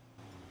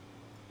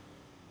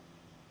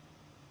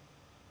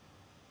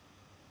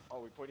 Are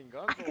we pointing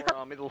guns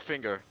or middle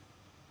finger?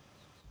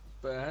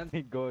 Bad.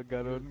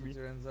 Got on me. Put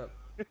your hands up.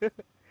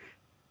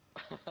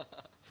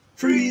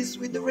 Freeze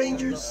with the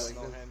Rangers.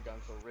 No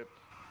handguns, so rip.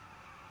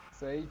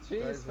 Say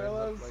cheese, Guys,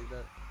 fellas. like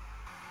that.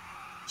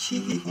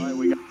 Cheese. Alright,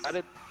 we got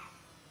it.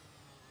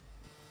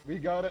 We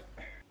got it.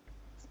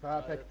 It's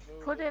perfect.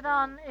 Put it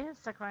on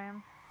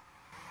Instagram.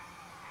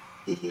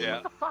 Yeah.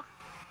 What the fuck?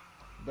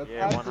 That's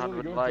Yeah, absolutely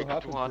 100 going likes, to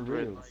happen 200,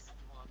 for reals.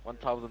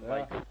 1000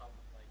 likes.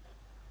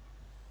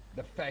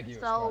 The faggy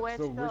So where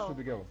to where go? should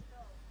we go?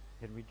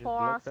 Can we just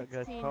block that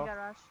guy's 416 car?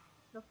 garage.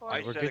 The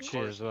I We're said good a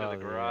course as well, to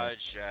the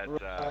garage at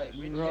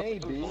Maybe,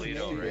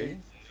 Toledo, right?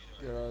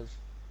 Garage.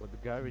 With the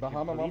guy with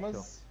Bahama Polito.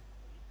 Mamas?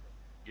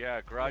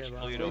 Yeah, garage Yeah,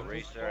 Toledo, but-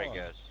 race there, I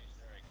guess.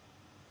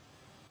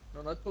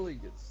 No, not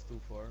Pulig, it's too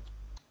far.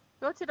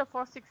 Go to the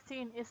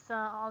 416. It's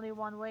only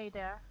one way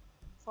there.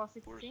 Where's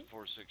 416.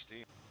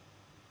 416?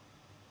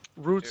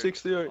 Route Here,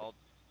 68.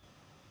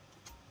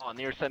 Oh,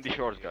 near Sandy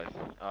Shores, guys.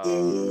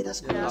 Yeah,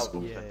 that's good. That's South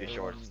good. Sandy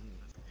Shores.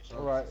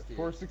 Alright,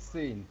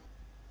 416.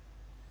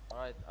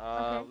 Alright,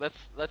 Okay.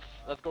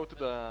 let's go to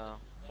the.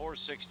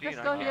 416. Let's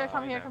I go can't here, come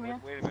find here, that. come Wait, here.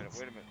 wait a minute,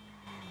 wait a minute.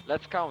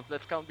 Let's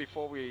count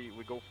before we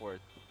go for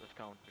it. Let's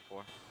count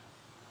before.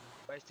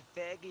 Where's the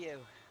faggy?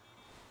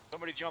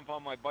 Somebody jump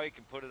on my bike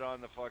and put it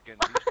on the fucking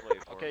display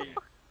for Okay, me.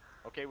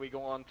 okay, we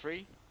go on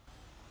 3.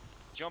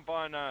 Jump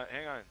on,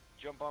 hang on.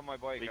 Jump on my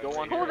bike. We I'm go right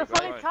on here, Who the go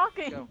fuck on. is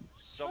talking? Go.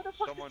 Who the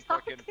fuck Someone is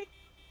talking? fucking,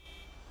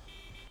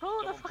 Who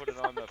the someone fuck put is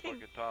it on the talking?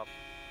 fucking top.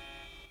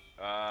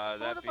 the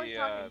That'd fuck be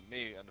talking?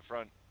 me on the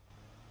front.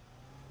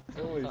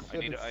 Holy I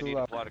shit, need it's I too need to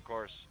loud. plot a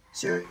course.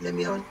 Sir, let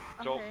me on.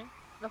 So Okay.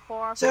 The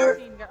Sir.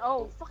 416.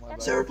 Oh, fuck My that.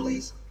 bad. Sir,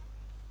 please.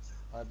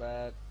 My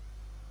bad.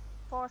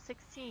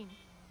 416.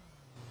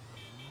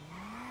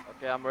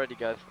 Okay, I'm ready,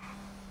 guys.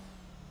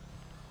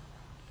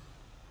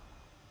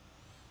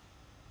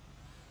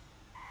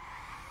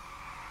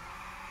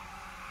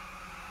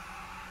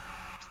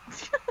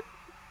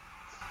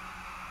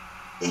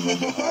 Alright,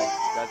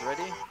 you guys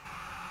ready?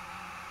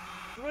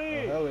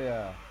 Oh, hell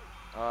yeah.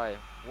 Alright,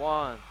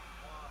 1,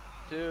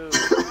 2,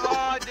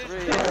 oh,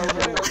 3,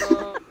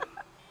 go.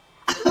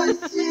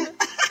 Oh shit.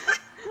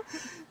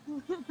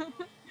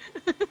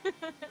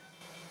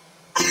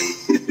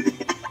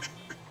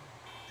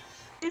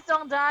 Please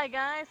don't die,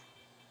 guys.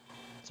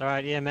 It's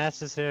alright,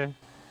 EMS is here.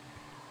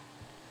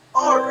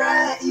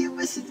 Alright, you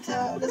missing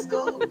town. Let's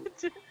go.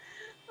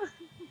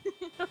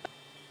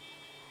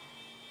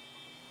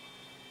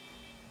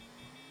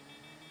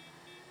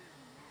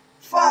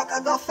 Fuck,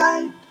 I got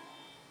found.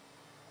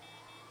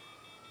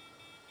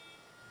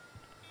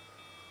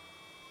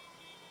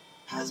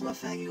 How's my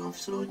faggy going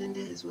slower than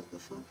this? What the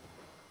fuck?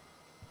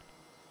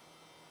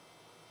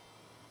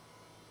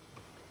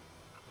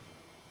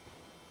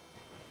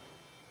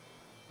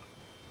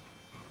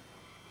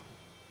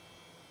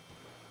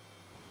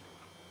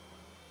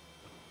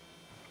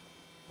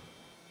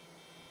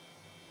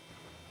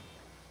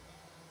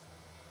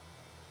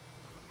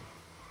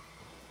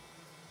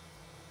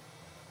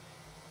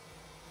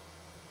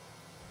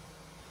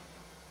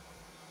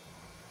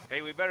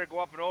 Hey, we better go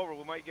up and over.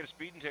 We might get a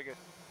speeding ticket.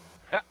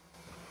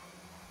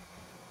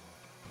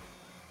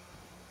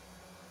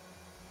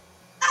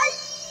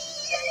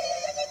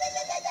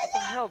 What the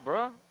hell,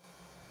 bro?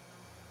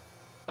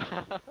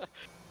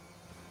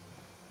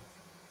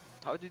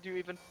 How did you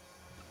even?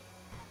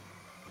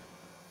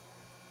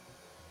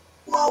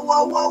 Whoa,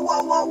 whoa, whoa,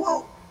 whoa, whoa,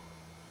 whoa.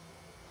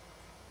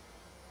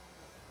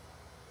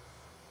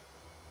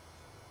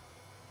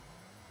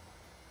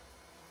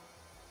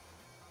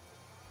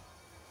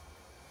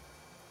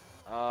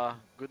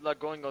 Good luck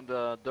going on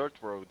the dirt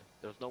road.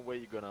 There's no way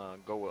you're gonna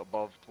go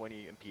above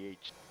 20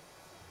 mph.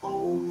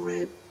 Oh,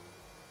 rip.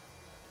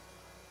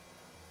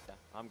 Yeah,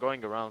 I'm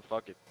going around,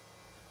 fuck it.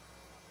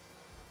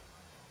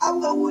 I'm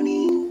going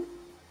in.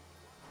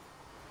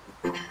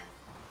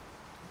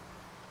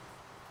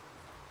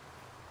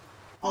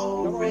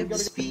 Oh, Come on, rip,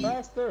 gotta speed. get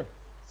faster.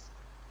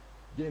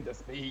 Gain the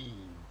speed.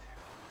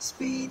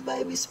 Speed,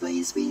 baby,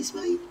 speed, speed,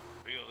 speed.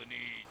 Feel the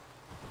need.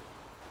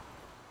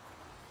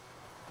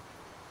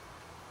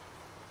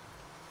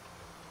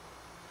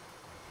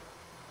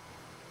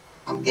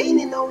 I'm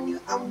gaining on you.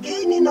 I'm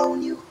gaining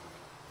on you.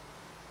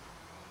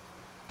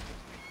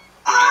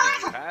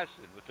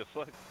 Passing, what the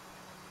fuck?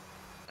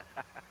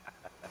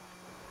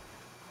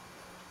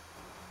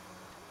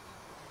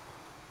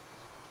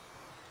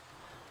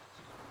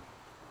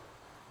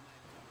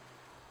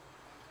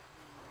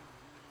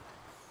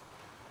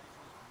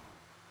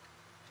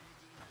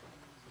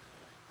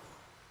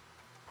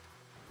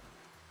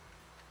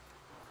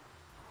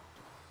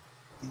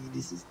 Dude,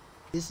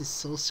 this is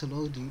so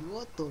slow, dude.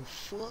 What the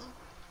fuck?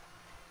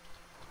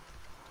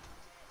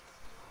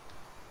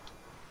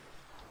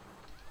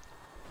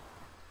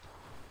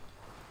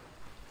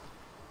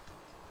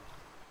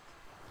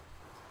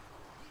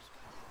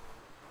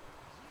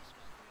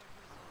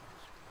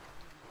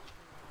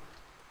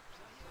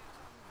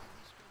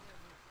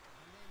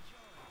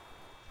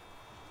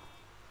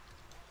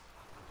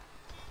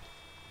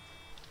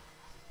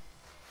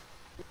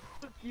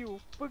 you,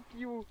 fuck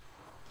you.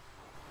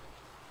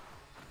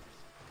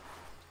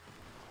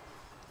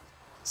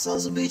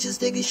 Sons of bitches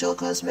taking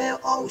shortcuts, man.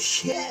 Oh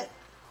shit.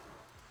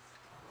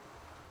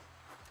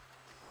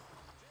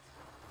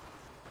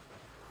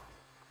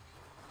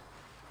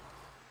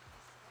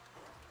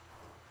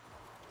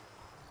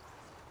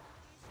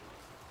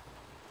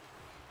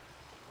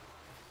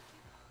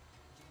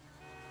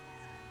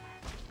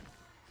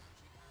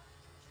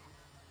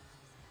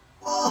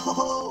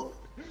 Whoa.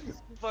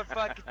 For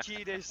fucking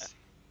cheaters.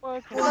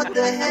 What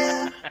the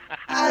hell?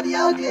 How do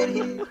y'all get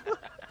here?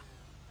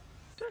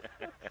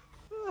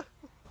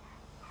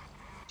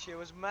 She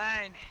was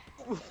mine.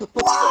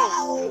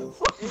 Wow!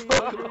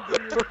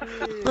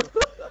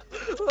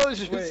 Wait,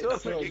 so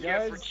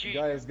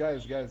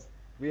guys,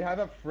 we have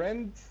a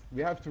friend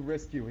we have to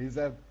rescue. He's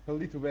at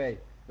Polito Bay.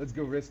 Let's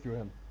go rescue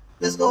him.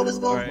 Let's go. He's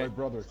my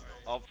brother.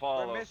 I'll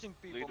follow. We're missing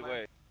people, Lead the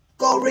way.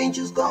 Go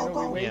Rangers, go, No,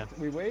 go.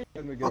 we wait,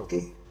 and we go.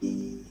 Okay.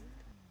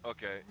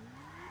 Okay.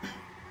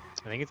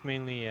 I think it's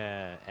mainly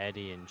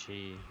Eddie and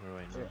Chi who are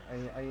waiting.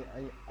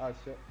 Yeah,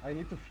 shit. I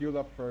need to fuel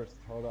up first.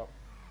 Hold up.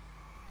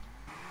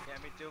 Yeah,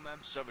 me too, man.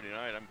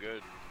 79, I'm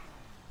good.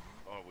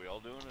 Oh, are we all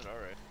doing it?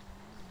 Alright.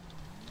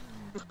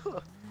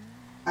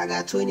 I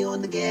got 20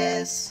 on the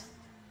gas.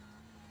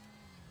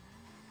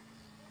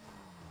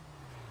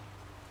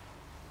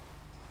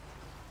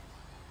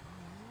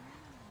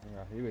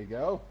 Here we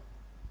go.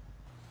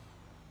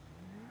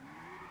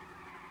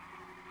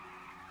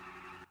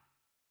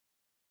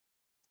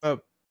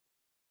 Up.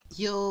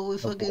 Yo, we're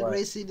fucking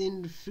racing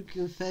in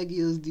freaking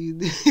fagios,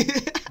 dude.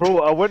 Bro,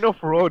 I went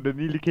off road and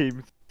nearly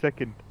came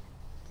second.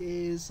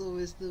 Yeah, so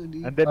messed up,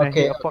 dude. And then I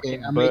hit a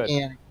fucking I'm bird.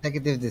 making an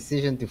executive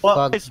decision to What?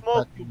 fuck I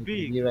smoke you fucking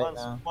big. TV right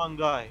now. One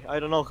guy. I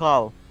don't know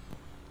how.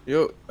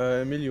 Yo,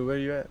 Emilio, where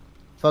you at?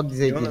 Fuck this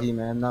You ATV,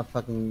 man.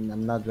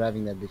 I'm not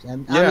driving that bitch.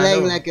 I'm Yeah, I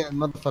laying know. like a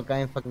motherfucker. I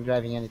ain't fucking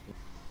driving anything.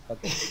 Fuck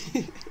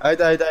it. I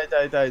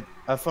died.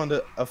 I found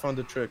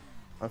the trick.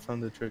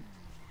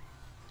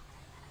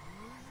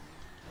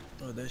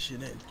 Oh, that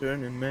shit ain't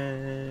turning,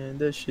 man.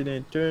 That shit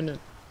ain't turning.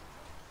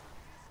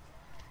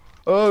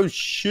 Oh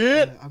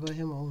shit! I got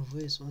him my own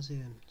voice once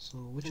again. So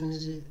which one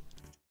is it?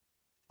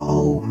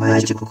 Oh,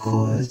 magical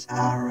chords.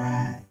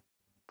 Alright.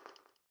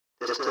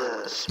 This is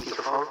the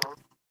speakerphone.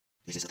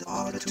 This is the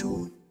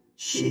auto-tune.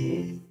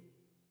 Shit.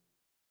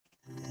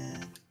 And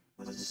then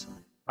what is this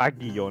one?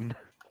 Fagion.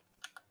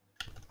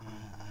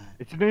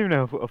 It's not even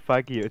a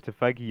faggy, it's a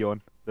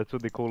fagion. That's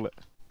what they call it.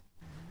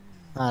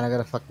 Man, I got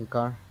a fucking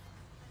car.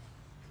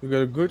 You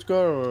got a good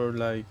car or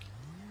like?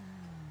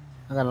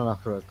 I got an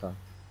off-road car.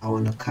 I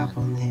want to cop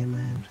on there,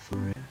 man. For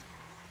real.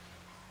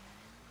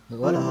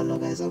 What? Hold on,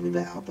 guys. I'll be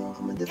back.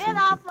 I'm a different. Get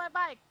off my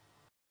bike!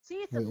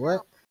 Jesus. Wait,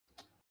 what?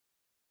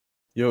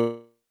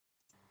 Yo.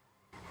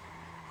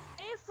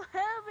 It's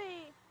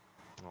heavy!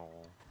 Oh.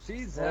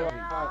 She's Yeah.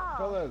 Alright,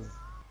 fellas.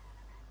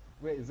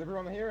 Wait, is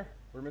everyone here?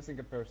 We're missing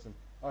a person.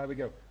 Oh, here we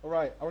go.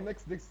 Alright, our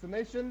next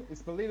destination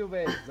is Polito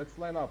Bay. Let's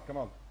line up, come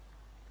on.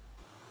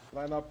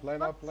 Line up. I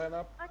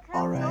can't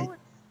Alright. go.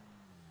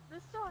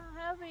 It's so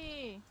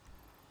heavy.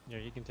 Yeah,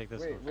 you can take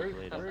this Wait, one for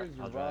later. where is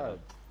your I'll drive ride? it.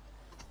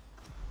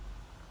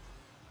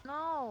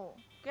 No,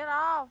 get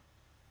off.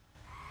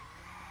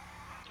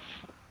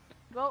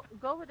 Go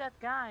with that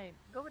guy.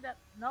 Go with that.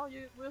 No,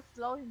 you will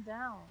slow him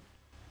down.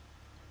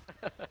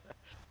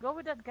 Go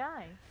with that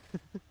guy.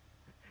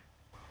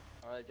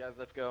 Alright, guys,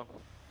 let's go.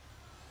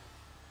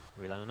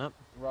 We lining up?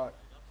 Right,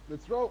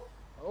 let's roll.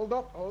 Hold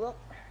up.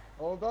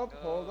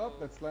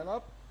 Let's line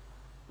up.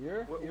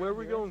 Here. Where are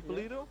we going,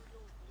 Polito?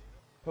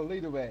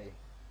 Polito Bay.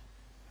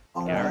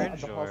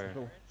 Garage The or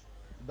hospital.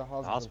 The the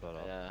hospital.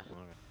 hospital? Yeah. Okay.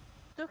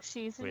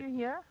 Dukshies, are Wait. you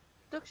here?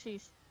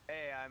 Dukshies.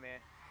 Hey, I'm here.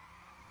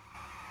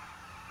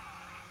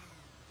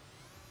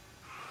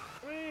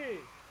 3,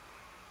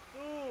 2.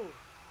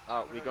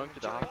 Oh, we going to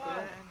the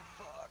hospital?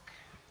 Fuck.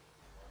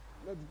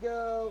 Let's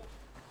go.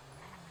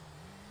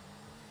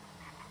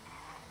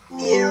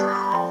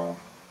 Meow.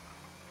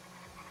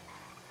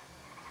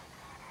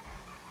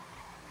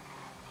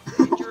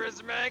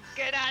 Dangerous man,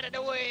 get out of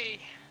the way!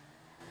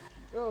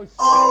 Oh shit.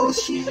 Oh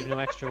shit. There's no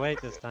extra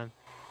weight this time.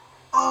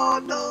 Oh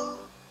no.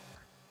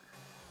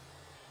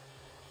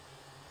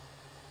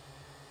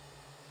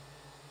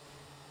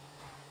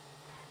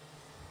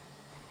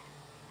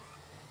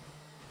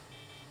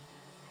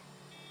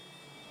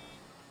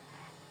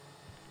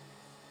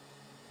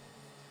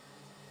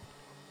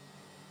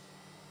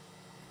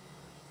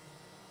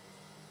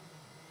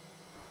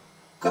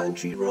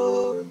 Country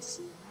roads,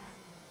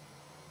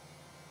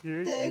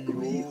 take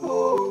me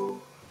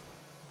home.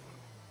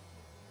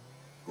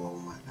 Oh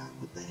my god,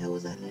 what the hell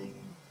was that name?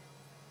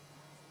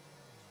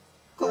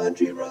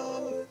 Country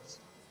roads,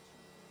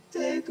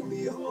 take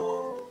me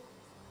home.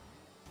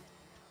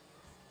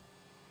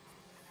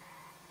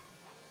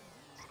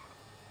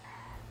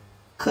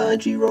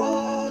 Country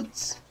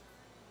roads.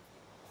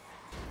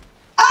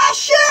 Ah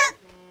shit!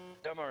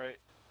 I'm alright.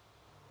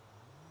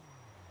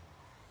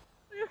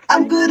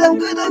 I'm good. Yeah,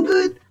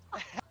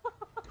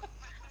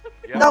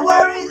 No we're good,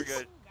 worries. We're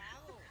good.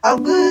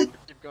 I'm good.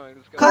 Keep going,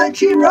 let's go.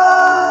 Country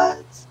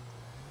roads,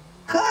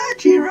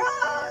 country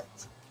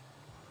roads.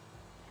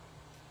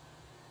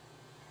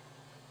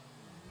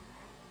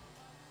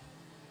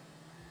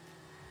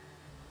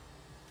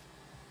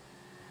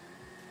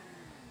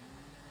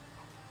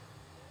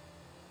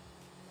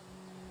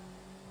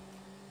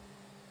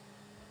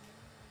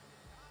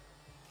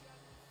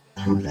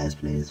 I'm last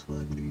place for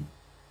me.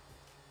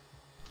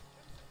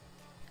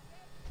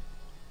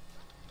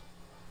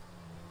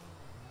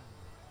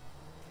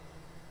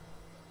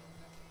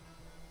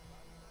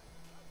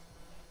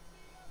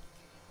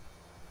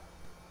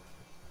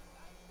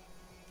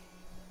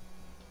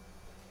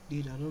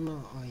 Dude, I don't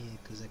know. Oh yeah,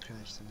 because I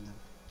crashed some of them.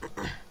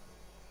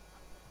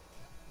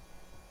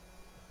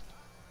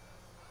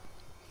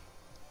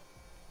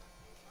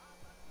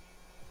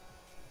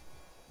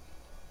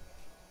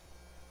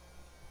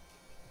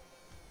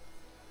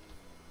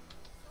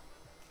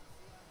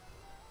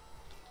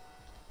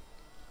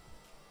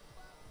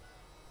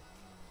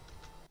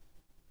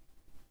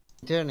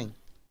 Turning.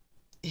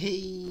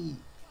 Hey,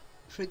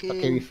 freaking.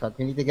 Okay, we fuck.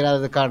 We need to get out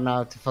of the car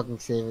now to fucking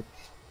save it.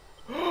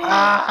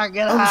 Ah,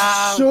 get I'm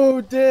out!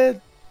 so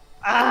dead.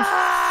 I'm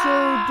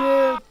so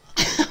dead.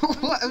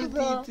 What am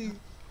I doing?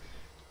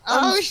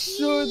 I'm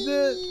so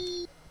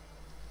dead.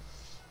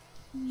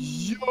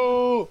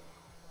 Yo.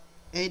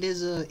 Hey,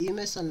 there's a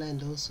EMS on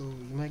land also.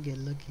 You might get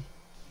lucky.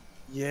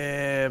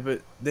 Yeah,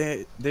 but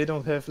they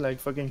don't have like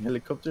fucking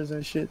helicopters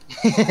and shit.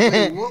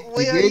 Wait,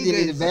 where are good? you You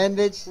need a guys?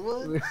 bandage?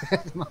 What?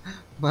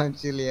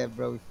 Montreal,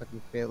 bro. We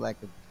fucking feel like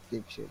a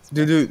dipshit.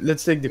 Dude,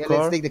 let's take the car.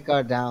 Let's take the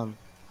car down.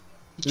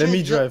 Let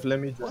me drive. Let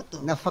me drive. What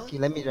the No, fuck? fuck you.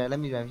 Let me drive. Let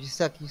me drive. You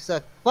suck. You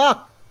suck.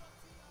 Fuck!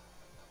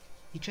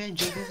 You try and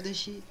jump off this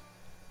shit?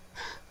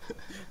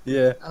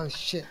 Yeah. Oh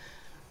shit.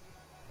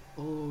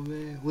 Oh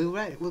man,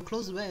 we're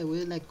close by.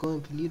 We're like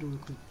going Polito real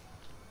quick.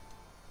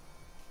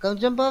 Come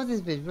jump off this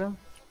bitch, bro.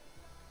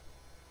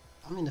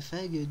 I'm in a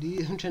faggot,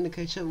 dude. I'm trying to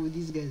catch up with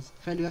these guys.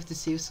 Finally, we have to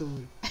save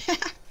someone.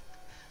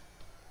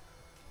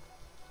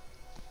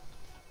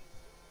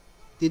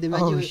 Dude,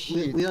 imagine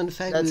we're on the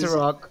faggot. That's a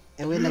rock.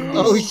 And we're like this.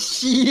 Oh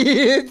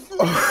shit!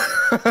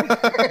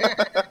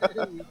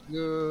 We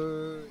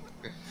good.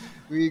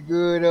 We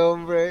good,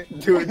 hombre.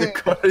 Dude, the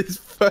car is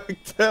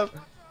fucked up.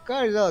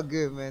 Car is all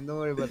good, man. Don't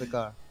worry about the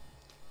car.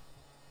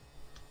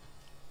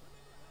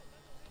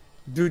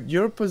 Dude,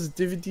 your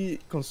positivity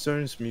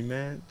concerns me,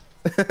 man.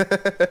 Why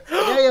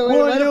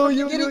the fuck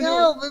you getting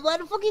out? Why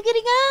the fuck you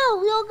getting out?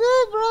 We all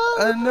good,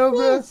 bro. I know,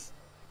 bro.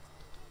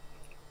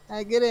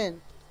 Alright, get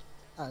in.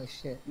 Oh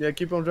shit. Yeah,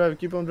 keep on driving,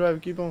 keep on driving,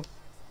 keep on.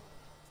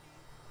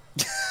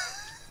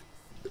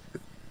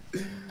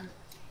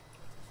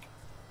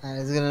 Alright,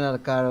 let's get another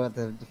car with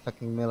the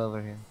fucking mill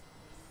over here.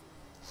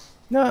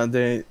 No,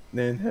 they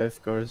didn't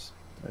have cars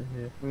right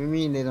here. What do you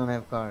mean they don't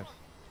have cars?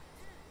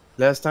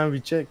 Last time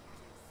we checked.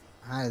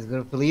 Alright, let's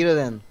go to Polito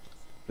then.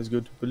 Let's go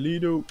to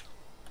Polito.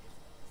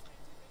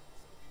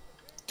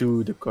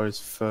 Dude, the car is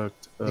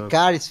fucked up. The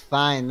car is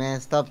fine,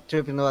 man. Stop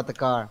tripping about the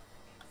car.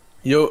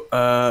 Yo,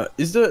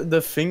 is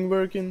the thing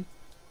working?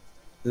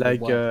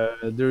 Like,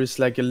 there is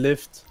like a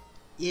lift.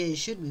 Yeah, it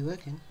should be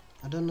working.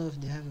 I don't know if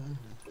they have it on.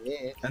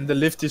 Yeah. And the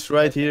lift is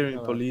right here in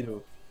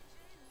Polito.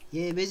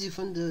 Yeah,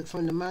 basically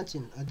from the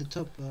mountain at the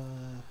top.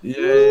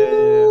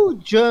 Yeah.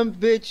 Jump,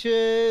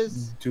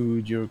 bitches.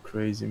 Dude, you're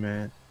crazy,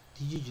 man.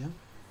 Did you jump?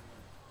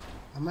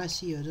 I might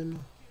see you. I don't know.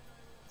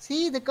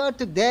 See, the car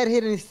took that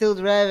hit and he's still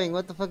driving.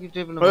 What the fuck are you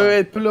tripping about?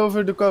 Wait, pull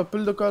over the car.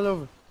 Pull the car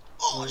over.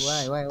 Oh,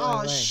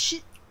 why?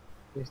 Shit.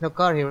 There's no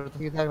car here. What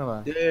are you talking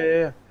about?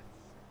 Yeah.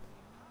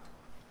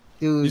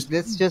 Dude,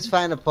 let's just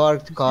find a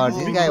parked car.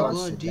 This guy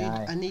wants to dude,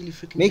 die. I nearly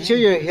freaking Make sure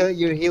died.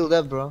 you're healed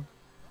up, bro.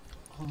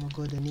 Oh my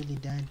god, I nearly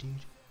died,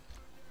 dude.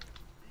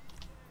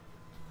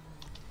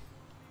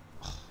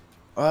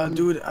 Oh,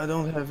 dude, I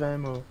don't have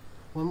ammo.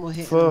 One more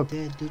hit Fuck.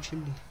 and I'm dead,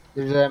 literally.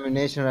 There's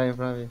ammunition right in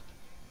front of you.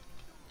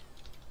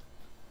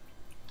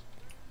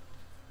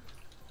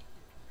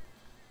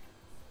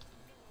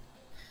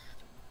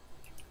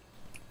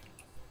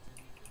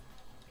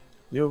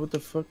 Yo, what the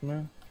fuck,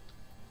 man?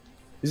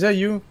 Is that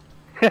you?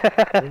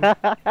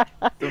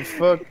 The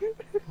fuck?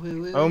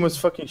 Wait, I almost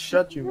fucking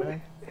shot you,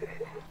 man.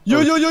 Yo!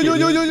 What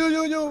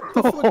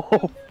the fuck?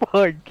 Oh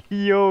fuck,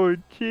 yo,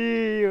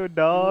 chill,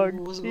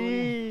 dog,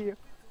 chill.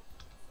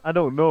 I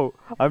don't know.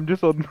 I'm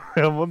just on.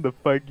 I'm on the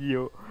fuck,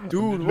 yo.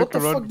 Dude, what the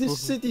fuck? This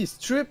city is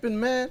tripping,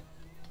 man.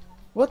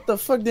 What the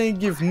fuck? They ain't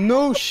give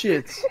no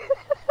shit.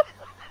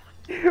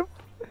 Where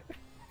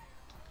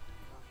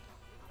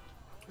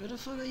the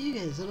fuck are you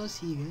guys? I don't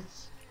see you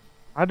guys.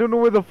 I don't know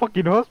where the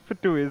fucking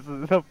hospital is.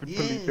 It's up in Yeah.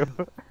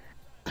 Toledo.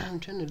 I'm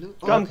trying to look.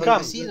 Oh, Come, okay, come.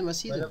 I see them. I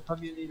see Why them. the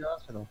fuck you need a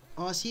hospital?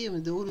 Oh, I see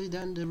them. They're all the way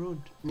down the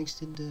road next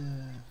to the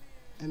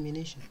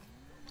ammunition.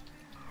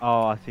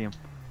 Oh, I see him.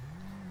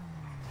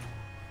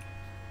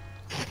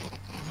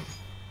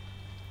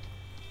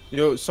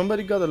 Yo,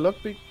 somebody got a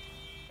lockpick?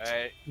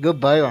 Hey. Go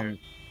buy one.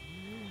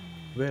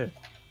 Where?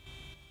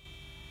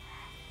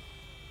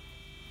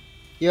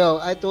 Yo,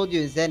 I told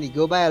you, Zanny,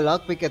 go buy a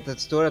lockpick at the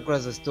store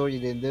across the store. You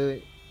didn't do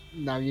it.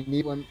 Now you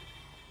need one.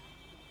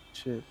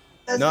 Shit.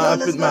 No, I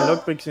put my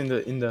lockpicks in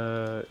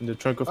the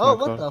trunk of my Oh,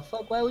 car. what the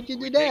fuck? Why would you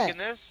do We that? taking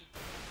this?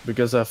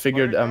 Because I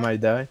figured I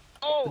might die.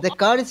 Oh, The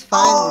car is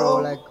fine,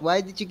 bro. Like,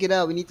 why did you get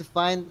out? We need to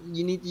find.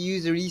 You need to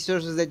use the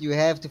resources that you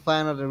have to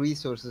find other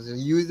resources. And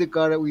use the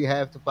car that we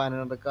have to find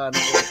another car.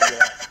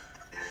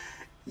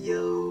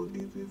 Yo,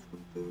 this is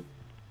so.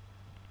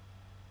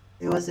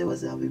 Hey, what's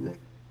up? I'll be back.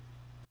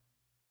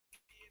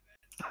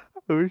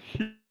 Oh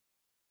shit.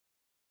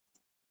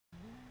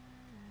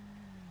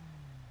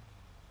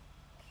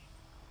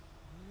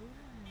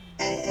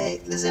 Hey,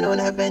 does anyone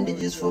have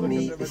bandages for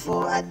me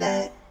before I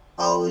die?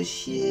 Oh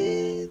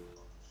shit.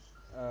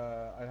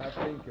 I have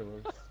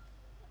painkillers.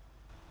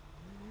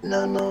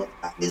 No,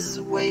 this is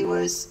way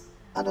worse.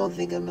 I don't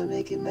think I'm gonna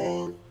make it,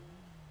 man.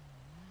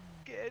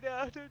 get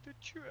out of the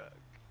truck.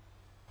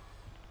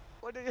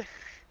 What are you?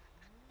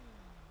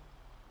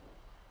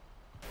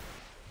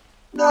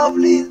 No,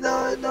 please,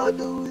 no, don't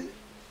do it.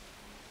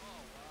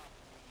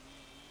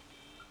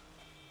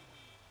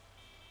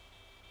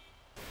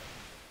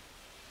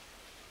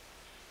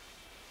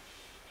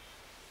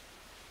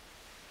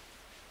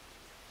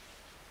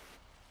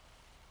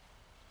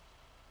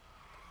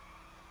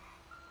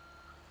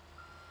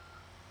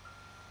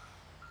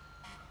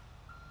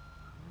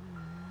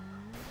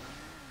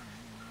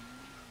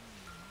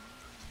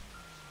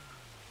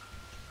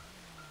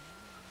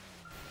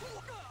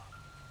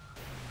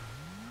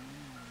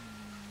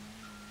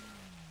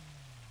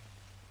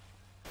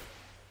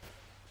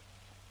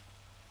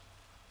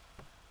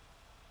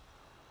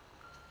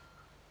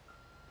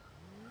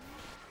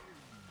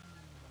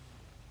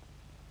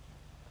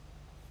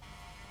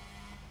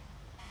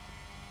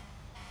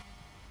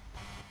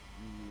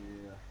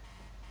 Yeah.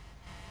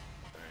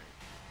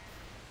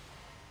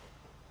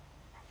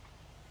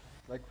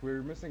 Like,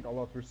 we're missing a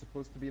lot. We're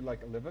supposed to be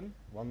like 11.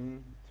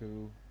 1,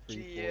 2, 3,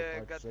 Gee, 4,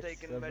 5, got 6,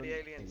 taken 7, by the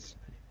 8. aliens.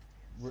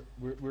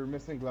 We're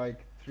missing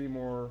like 3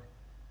 more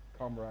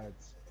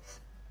comrades.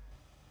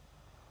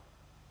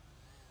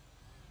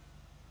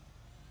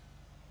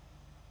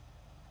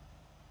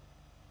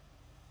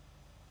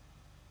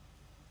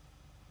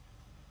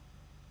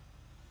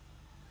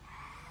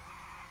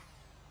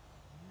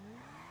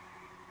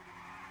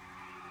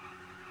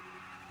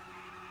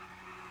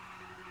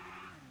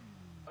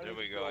 There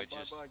we go, I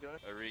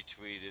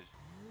retweeted.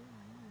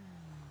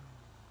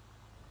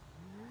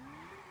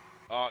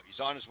 Oh, he's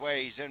on his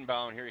way, he's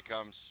inbound, here he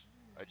comes.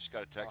 I just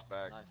got a text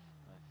back. Nice.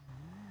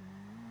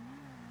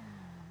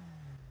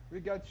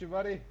 We got you,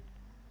 buddy.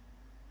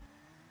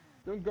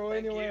 Don't go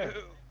Thank anywhere.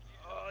 you.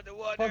 Oh, the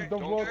water. Fuck the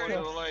Don't water.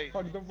 follow the light.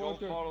 Fuck the Don't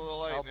water. follow the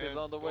light, Help man. is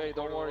on the way, don't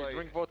follow the worry. light.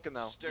 Drink vodka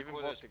now. Stick Give him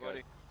with vodka, us,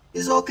 buddy.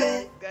 It's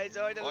okay. Guys,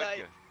 are the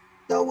light.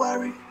 Don't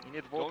worry. You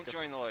need vodka. Don't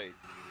join the light.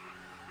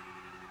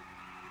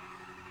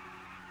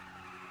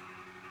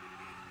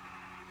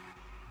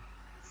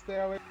 Stay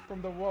away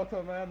from the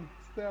water, man.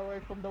 Stay away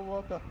from the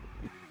water.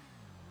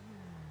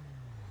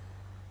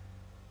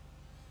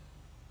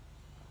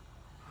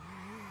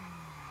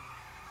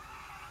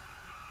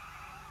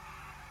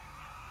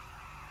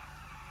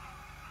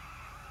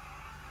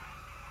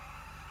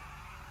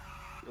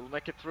 You'll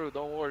make it through,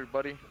 don't worry,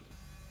 buddy.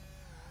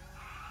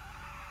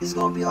 It's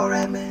gonna be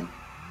alright, man.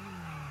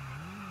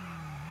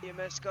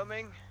 EMS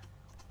coming.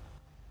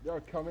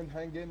 They're coming,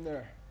 hang in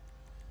there.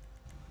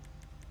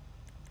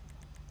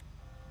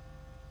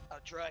 I'll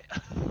try.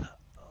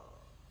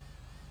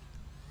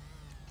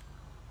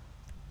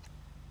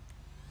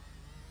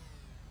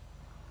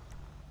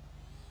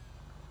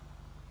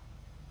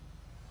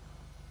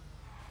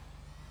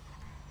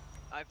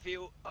 I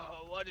feel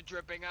water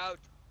dripping out.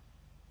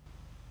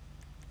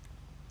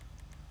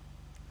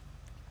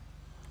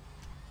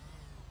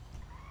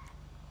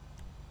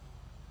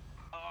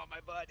 Oh, my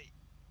body.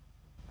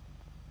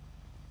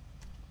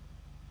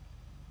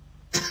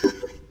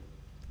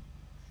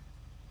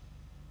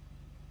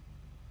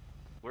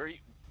 Where are you?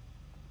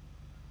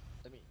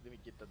 Let me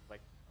get that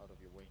bike out of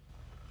your way.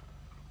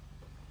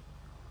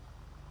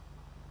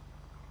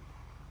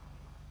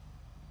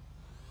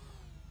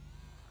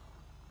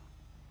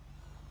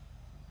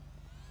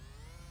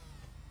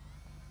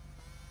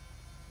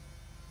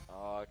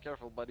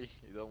 Careful, buddy.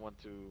 You don't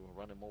want to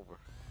run him over.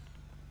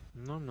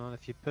 No.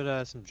 If you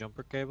put some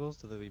jumper cables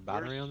to the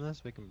battery on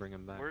this, we can bring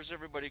him back. Where's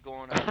everybody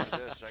going after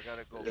this? I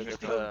gotta go. I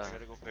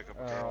gotta go pick up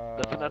a girl.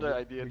 That's another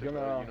idea to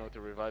gonna... to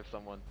revive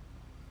someone.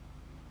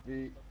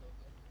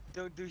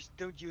 Don't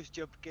use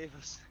jump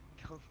cables.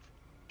 Don't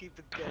keep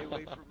the guy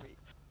away from me.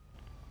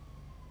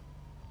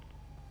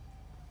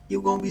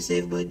 You gonna be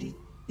safe, buddy.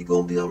 You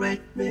gonna be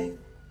alright, man.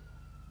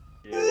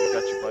 Yeah, we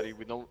got you, buddy.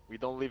 We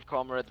don't leave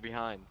comrades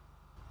behind.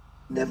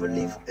 Never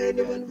leave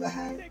anyone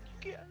behind.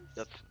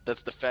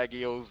 That's the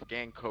Fagios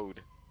gang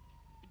code.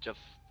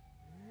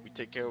 We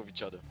take care of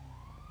each other.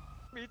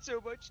 Mean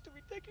so much to me,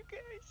 thank you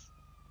guys.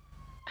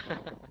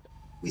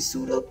 We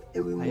suit up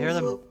and we move hear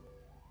them. up.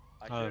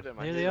 I hear them.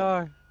 Here they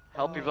are.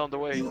 Help is on the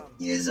way.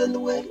 He is on the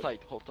way.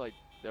 Hold tight.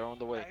 They're on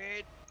the way. I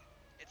hate.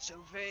 It's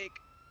so fake,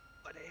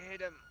 but I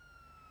hate him.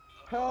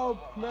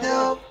 Help, man.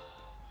 Help.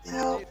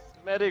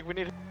 Medic, we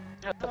need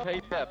help.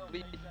 Hey,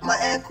 please. My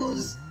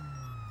ankles.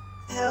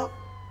 Help.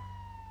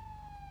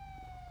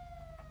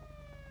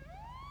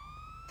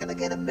 Can I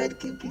get a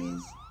medkit,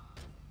 please?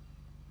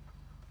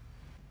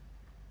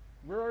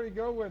 Where are you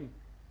going?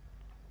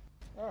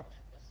 Oh,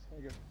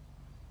 very good.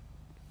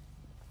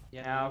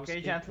 Yeah,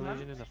 okay,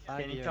 gentlemen.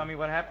 Can you tell me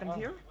what happened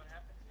here?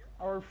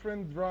 Our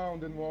friend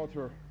drowned in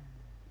water.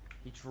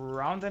 He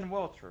drowned in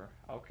water.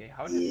 Okay,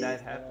 how did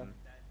that happen?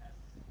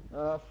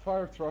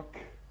 Fire truck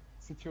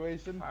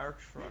situation. Fire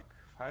truck.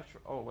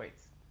 Oh wait.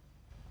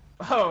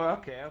 Oh,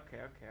 okay.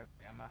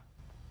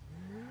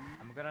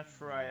 I'm gonna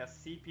try a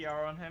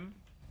CPR on him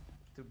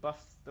to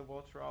bust the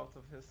water out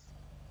of his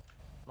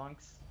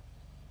lungs.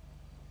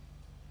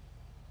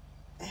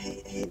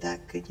 Hey,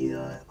 Doc, could you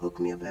hook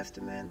me up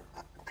after, man?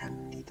 I kind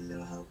of need a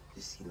little help.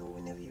 Just,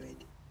 whenever you're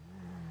ready.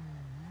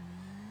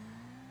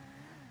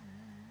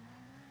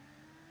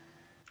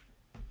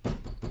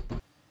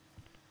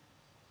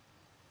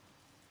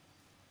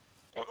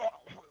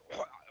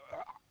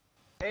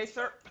 Hey,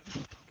 sir.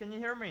 Can you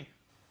hear me?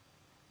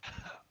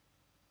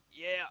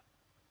 Yeah.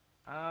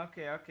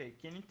 Okay.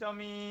 Can you tell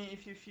me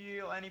if you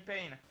feel any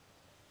pain?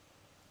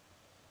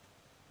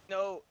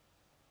 No.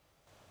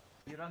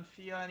 You don't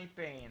feel any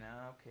pain,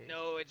 okay.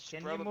 No, it's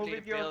Can probably you move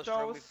with your pills from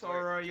toes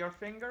before. or your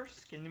fingers?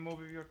 Can you move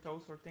with your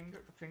toes or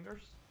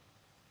fingers?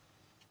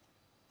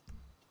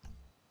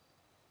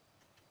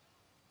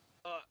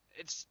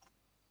 It's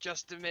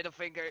just the middle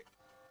finger.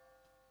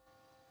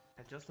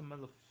 Just the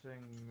middle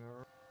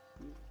finger.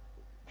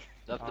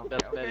 That's the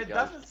best medic, it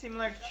guys. doesn't seem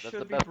like it That's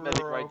should the be best broken.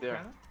 medic right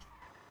there.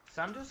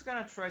 So I'm just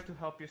gonna try to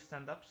help you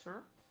stand up,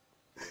 sir.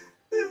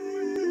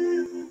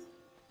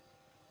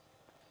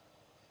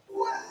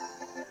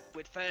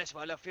 With fast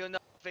while I feel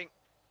nothing.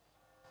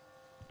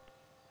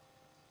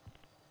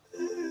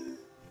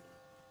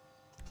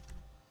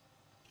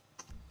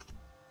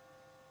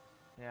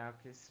 Yeah,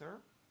 okay, sir.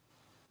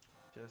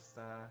 Just,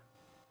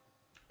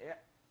 yeah.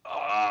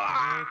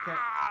 Oh.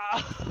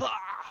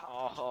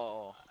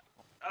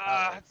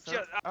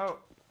 Oh.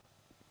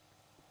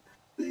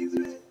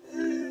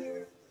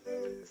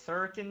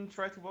 Sir, can you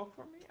try to walk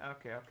for me?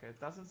 Okay. It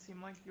doesn't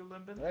seem like you're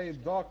limping. Hey,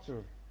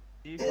 doctor.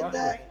 Do you feel me?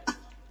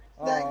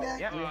 We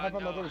have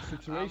another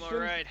situation.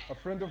 Right. A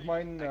friend of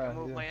mine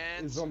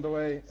is on the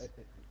way.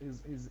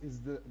 Is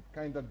the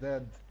kind of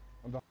dead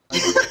on the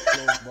highway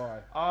close by.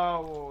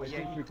 Oh, I yeah,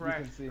 think he we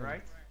crashed, can see him.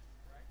 right?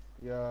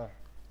 Yeah.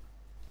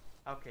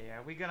 Okay, yeah,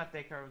 we're gonna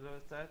take care of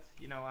that.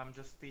 I'm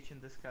just teaching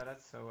this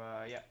cadet, so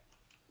yeah.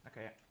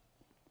 Okay, yeah.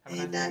 Have a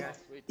nice day, guys.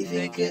 If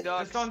you could...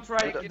 Just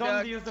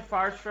don't use the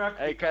fire truck.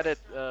 Hey, cadet,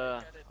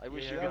 I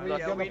wish you good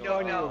luck on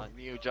your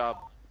new job.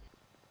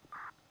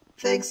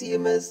 Thanks,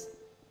 Emus.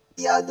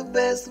 You're the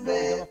best, We're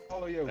man. gonna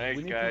follow you. Thanks,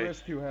 We need guys. to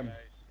rescue him.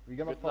 We're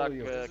gonna Good follow luck,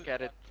 you.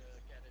 cadet.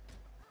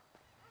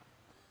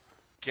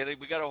 Cadet,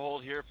 we gotta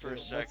hold here for a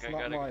sec. I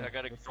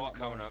got a girl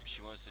coming up.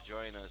 She wants to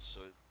join us,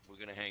 so we're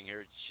gonna hang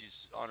here. She's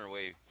on her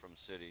way from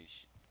city.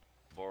 She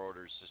borrowed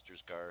her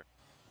sister's car.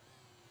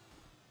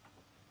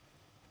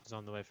 She's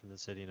on the way from the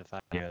city in a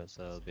Fagio,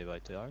 so it'll be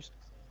about 2 hours.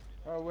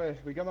 Oh wait,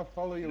 we're gonna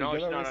follow you. No, We're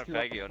she's gonna not on rescue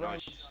our Fagio. No,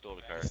 friend. she stole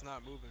the car. It's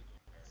not moving.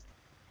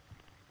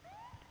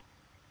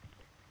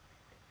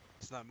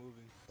 It's not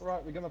moving.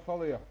 Alright, we're gonna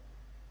follow you.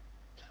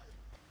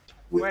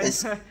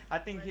 Wait, I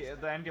think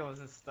the ambulance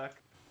is stuck.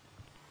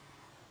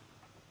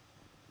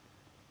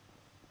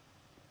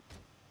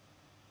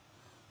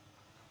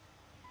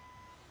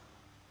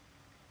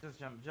 Just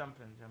jump in.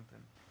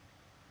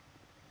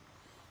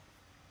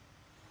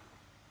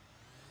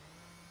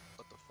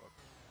 What the fuck?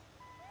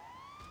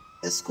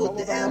 Escort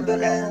the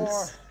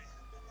ambulance.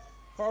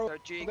 Follow So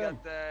G them.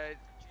 got the...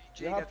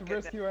 You have to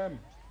rescue him.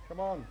 Come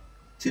on.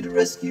 To the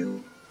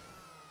rescue.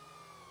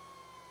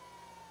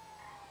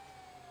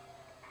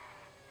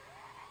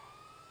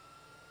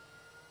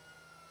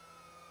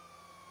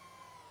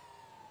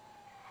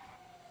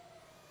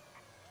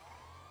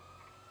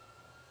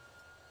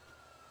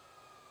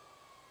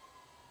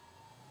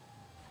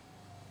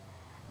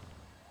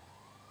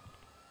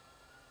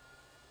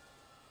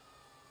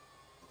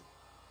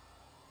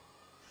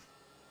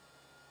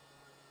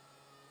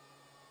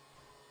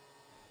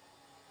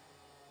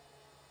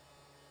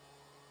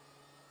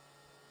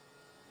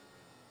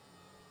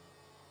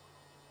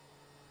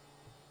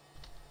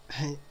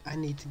 I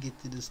need to get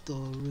to the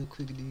store real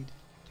quick, dude.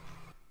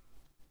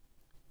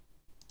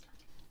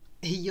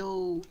 Hey,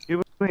 yo.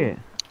 Wait.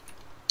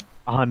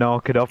 Oh no,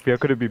 Gaddafi, I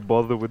couldn't be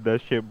bothered with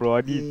that shit, bro.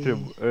 I need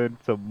to earn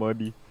some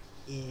money.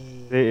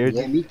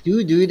 Yeah, me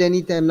too, dude.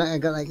 Anytime I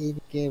got like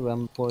 80k, bro.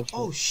 I'm poor.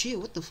 Oh shit,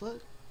 what the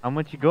fuck? How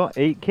much you got?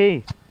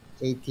 8k?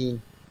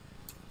 18.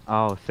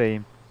 Oh,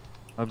 same.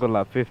 I got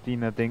like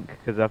 15, I think,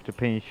 because I have to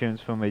pay insurance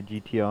for my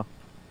GTR.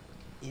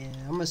 Yeah,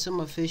 I'm gonna sell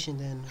my fishing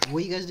then.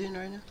 What you guys doing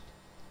right now?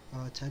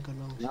 Oh, tag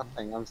along.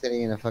 Nothing. I'm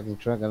sitting in a fucking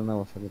truck. I don't know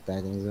what fucking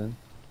Titan is on.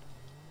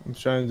 I'm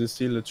trying to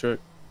steal a truck.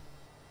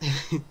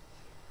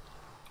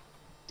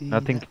 Dude,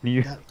 Nothing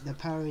new. The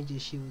Power Ranger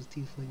shit was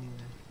too funny,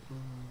 man.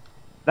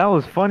 That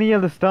was funny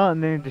at the start,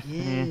 and then just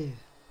Yeah.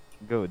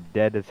 go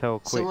dead as hell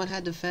quick. Someone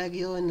had the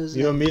Fagio and it was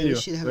Yo, like, Emilio,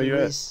 shit have where a you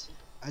at? race.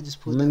 I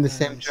just pulled I'm in that the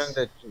same ass. truck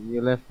that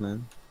you left,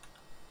 man.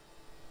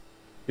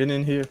 Get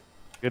in here.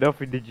 Good off.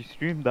 Did you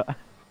stream that?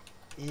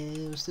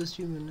 Yeah, I'm still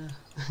streaming now.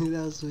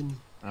 That was funny.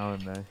 Oh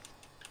nice.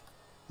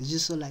 It's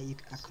just so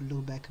like I could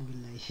look back and be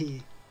like,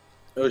 hey.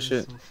 Oh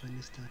shit. So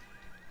funny stuff.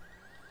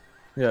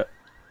 Yeah.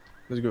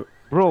 Let's go.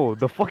 Bro,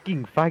 the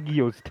fucking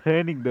Fagio's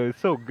turning though. It's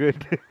so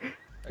good.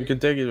 You can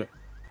take it.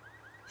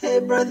 Hey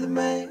brother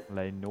man.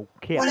 Like no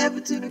cap. What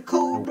happened to the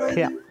code, No brother?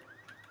 cap.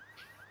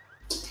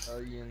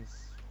 Aliens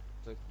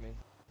took me.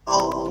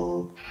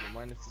 Oh. You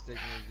mind if you take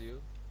me with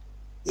you?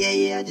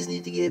 Yeah, I just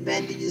need to get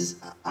bandages.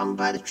 I'm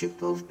about to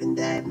trip over and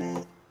die,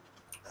 man.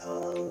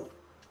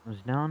 Was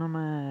down on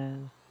my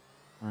ass.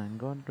 I'm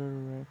going to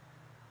wreck.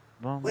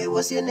 Wait,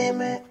 what's your name,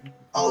 man?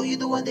 Oh, you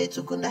the one they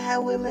took on the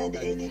highway, man,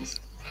 the aliens?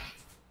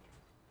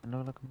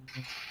 Yep,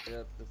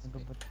 that's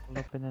me. Pull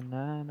up in the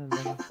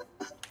 911.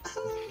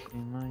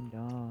 In my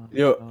dog.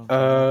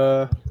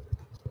 Yo,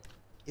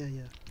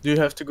 Yeah. do you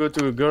have to go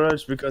to a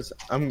garage because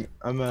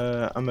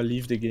I'ma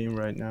leave the game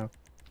right now.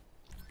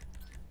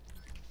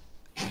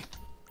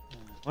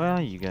 Where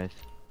are you guys?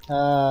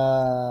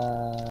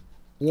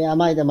 Yeah, I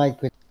might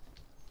quit.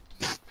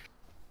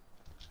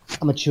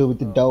 I'ma chill with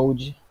the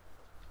Doge.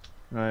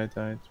 Right.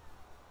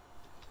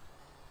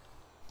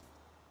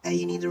 Hey,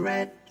 you need a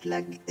ride,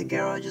 like the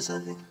garage or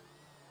something?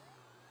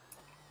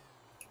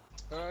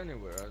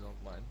 Anywhere, I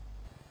don't mind.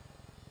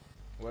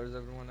 Where is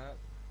everyone at?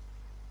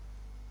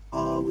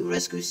 We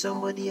rescued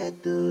somebody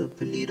at the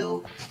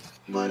Polito,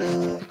 but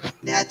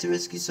they had to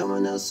rescue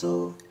someone else,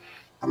 so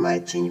I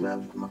might change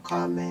my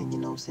car, man. You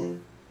know what I'm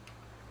saying?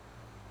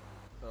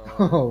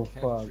 Oh I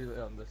fuck. can't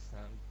really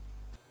understand.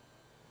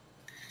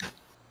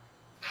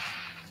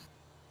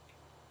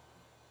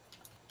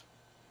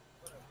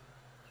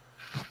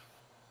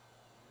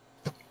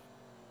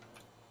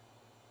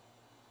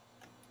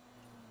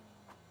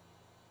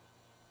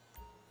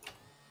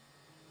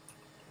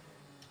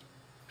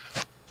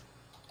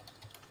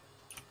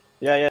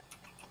 Yeah.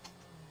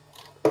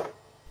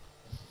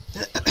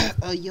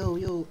 Yo,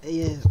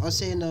 yeah. I was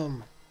saying,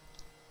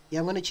 yeah,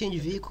 I'm gonna change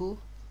vehicle,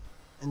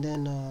 and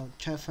then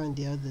try to find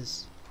the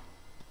others.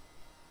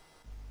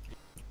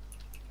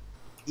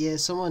 Yeah,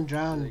 someone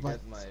drowned, Did I but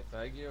get my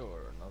Fagio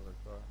or another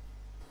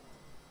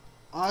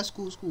car?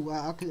 school.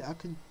 I could.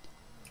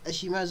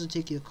 Actually, you might as well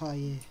take your car.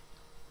 Yeah.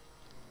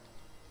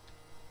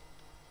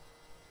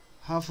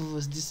 Half of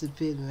us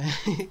disappeared, man.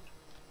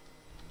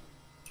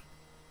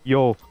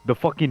 Yo, the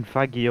fucking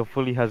Fagio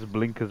fully has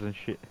blinkers and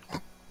shit.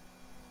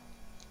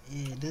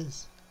 Yeah, it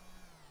does.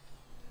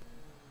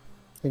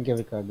 I think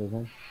every car does,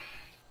 huh?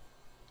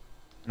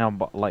 No,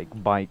 but like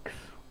bikes,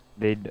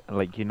 like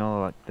like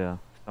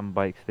some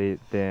bikes they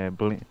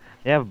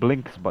have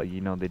blinks, but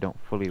they don't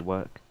fully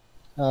work.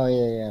 Oh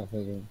yeah, I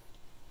figured.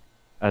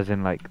 As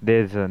in like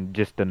there's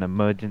just an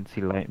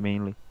emergency light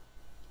mainly.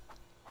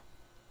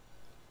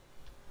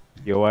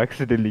 Yo, I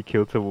accidentally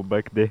killed someone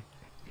back there.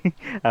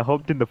 I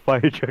hopped in the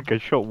fire truck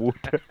and shot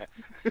water.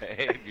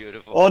 Hey,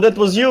 beautiful. Oh, that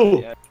was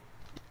you.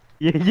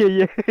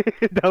 Yeah.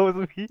 That was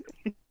me.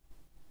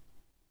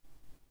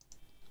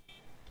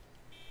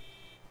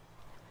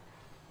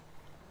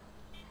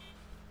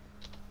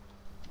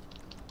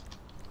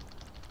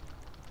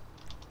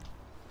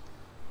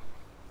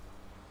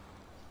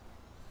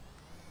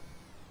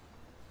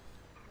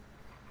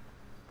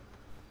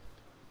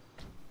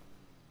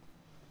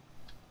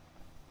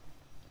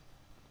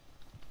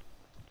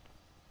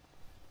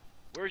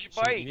 Where's your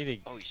So bike? you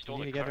need to, Oh, he stole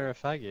you the need to get car. her a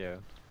Fagio.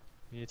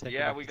 You need to take her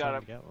Yeah, back we to town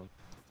gotta. to get one.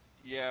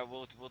 Yeah,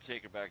 we'll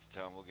take her back to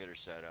town. We'll get her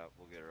set up.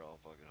 We'll get her all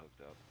fucking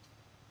hooked up.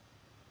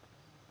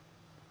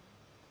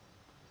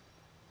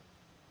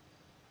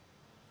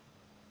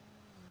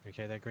 You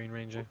okay there, Green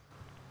Ranger?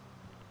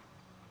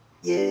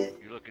 Yeah,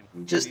 You looking?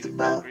 just you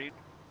about. Green?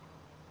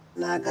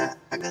 Nah,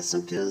 I got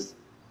some pills.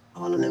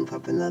 Hold on, let me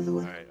pop another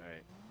one. All right.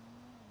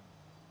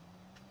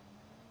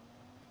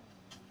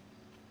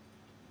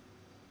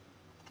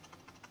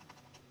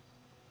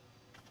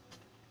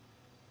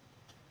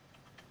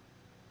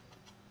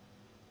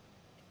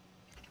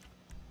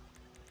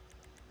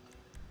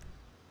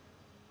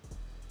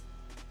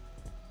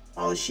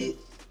 Oh shit,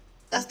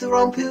 that's the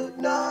wrong pill.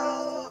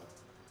 No.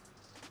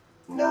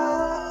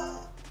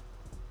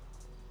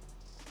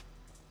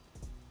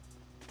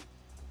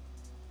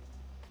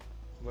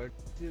 Where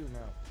to now?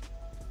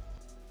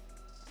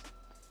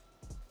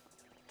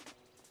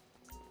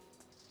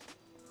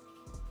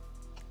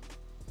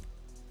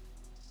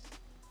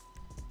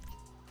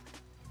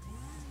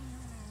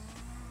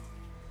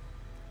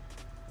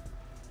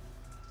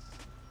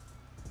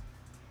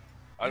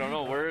 I don't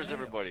know. Where is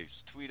everybody?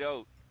 Just tweet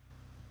out.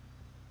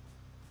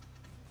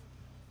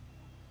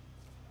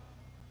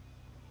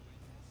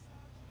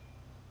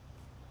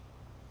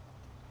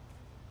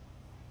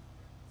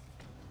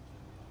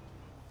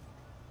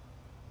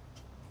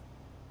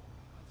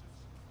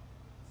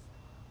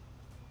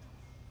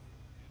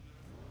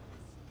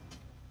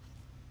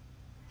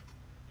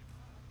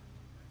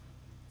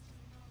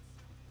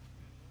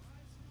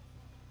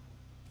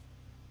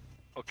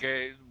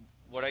 Okay,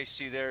 what I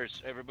see there is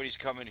everybody's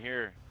coming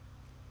here.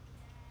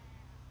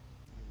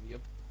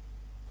 Yep.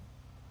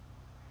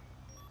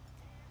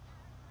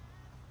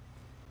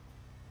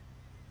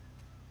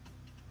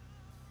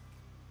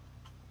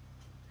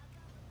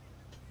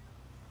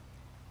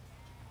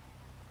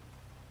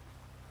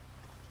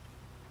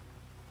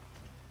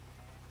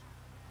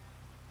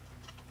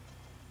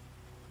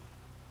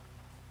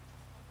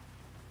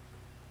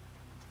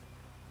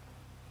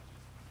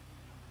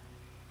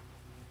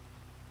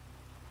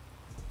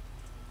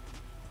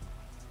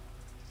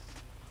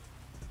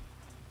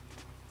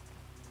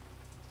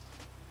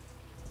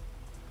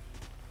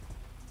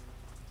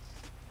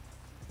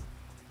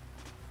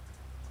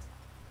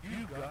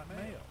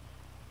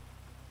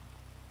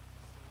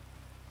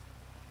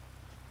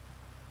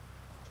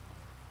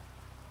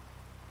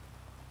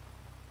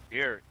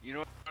 Here, you know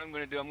what I'm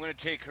gonna do? I'm gonna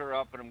take her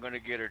up and I'm gonna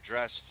get her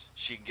dressed.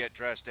 She can get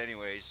dressed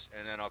anyways,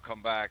 and then I'll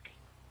come back.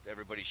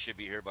 Everybody should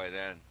be here by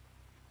then.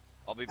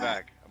 I'll be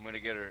back. I'm gonna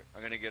get her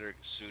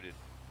suited.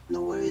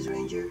 No worries,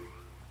 Ranger.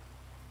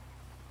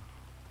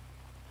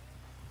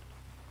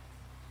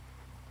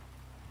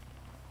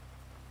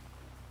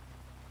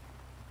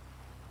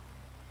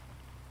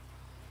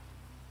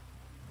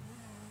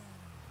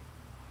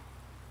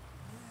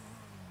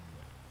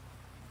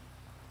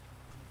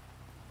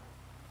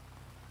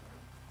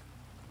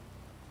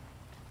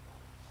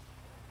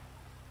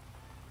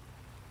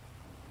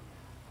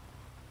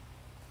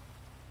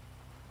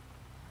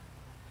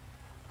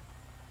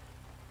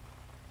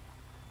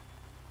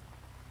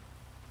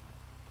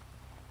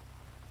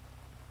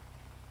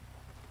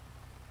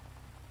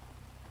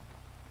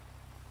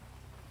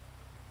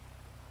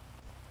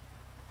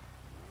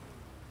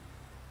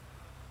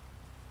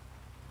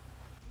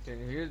 Can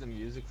you hear the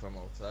music from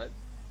outside?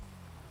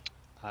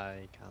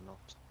 I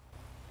cannot.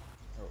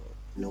 Oh.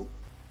 Nope.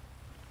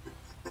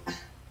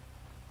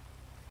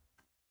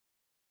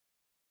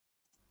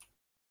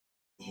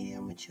 Yeah,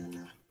 I'm with you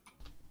now.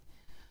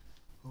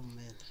 Oh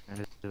man.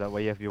 And is that why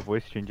you have your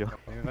voice changer?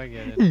 Maybe if I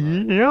get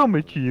it. Yeah, I'm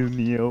a chill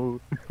Neo.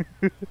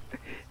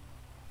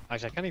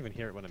 Actually, I can't even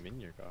hear it when I'm in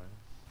your car.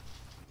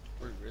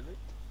 Wait, really?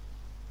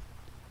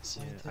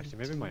 Yeah, actually,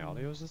 maybe my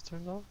audio is just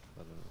turned off? I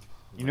don't know.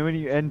 You know when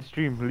you end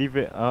stream, leave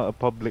it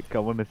public. I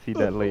want to see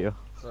that later.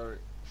 Sorry.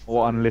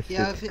 Or unlisted,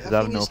 Yeah, because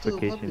I have it's still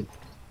notifications.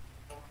 public.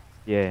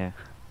 Yeah.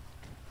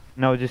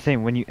 No, just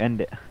saying when you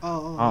end it.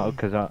 Oh,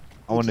 because I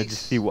want to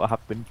just see what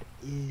happened.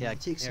 Yeah,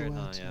 it takes a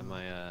while to... Yeah,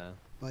 my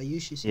But you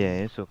should see Yeah,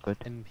 it. it's all good.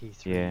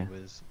 MP3 Yeah.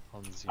 was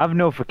on 0. I have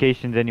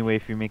notifications anyway.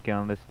 If you make it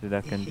unlisted,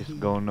 I can just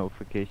go on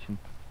notification.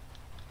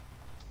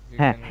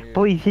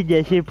 Please hit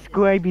that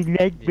subscribe and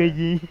like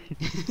button.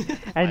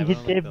 And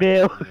hit that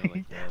bell.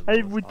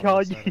 I would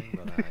charge.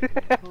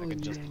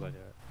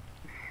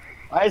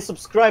 I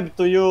subscribe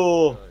to you.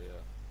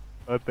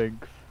 Oh,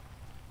 thanks.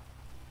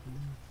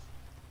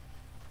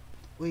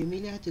 Wait,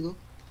 Emilia had to go?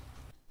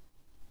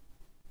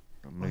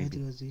 Or I had to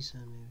maybe. go do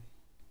something, maybe.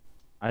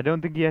 I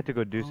don't think he had to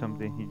go do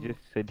something. He just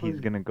said he's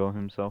gonna go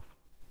himself.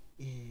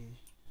 Yeah.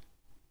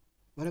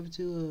 What happened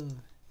to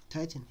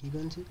Titan? He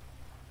gone too?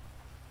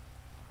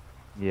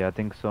 Yeah, I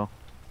think so.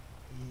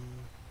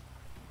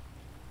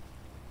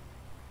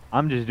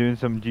 I'm just doing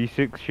some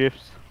G6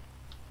 shifts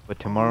for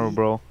tomorrow,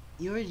 bro.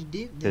 You already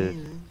did?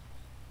 Damn, man.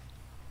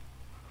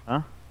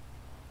 Huh?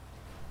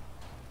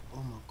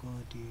 Oh my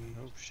god, dude.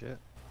 Oh shit.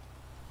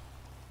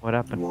 What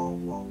happened? Whoa,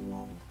 whoa,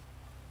 whoa.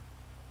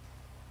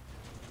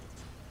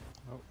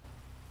 Oh.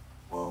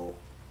 Whoa.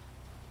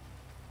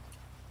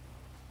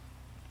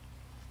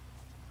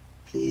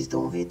 Please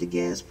don't hit the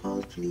gas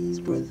pump, please,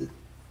 brother.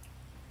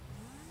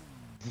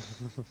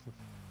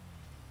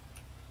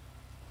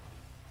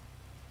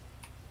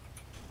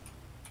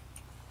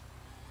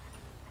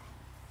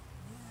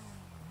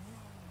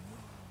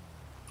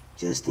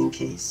 Just in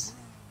case.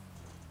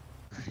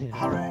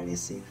 Alright,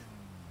 it's safe.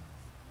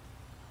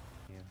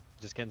 Yeah.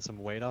 Just getting some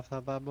weight off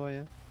that bad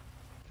boy,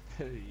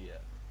 yeah?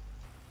 Yeah.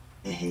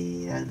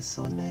 Hey, that's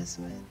so nice,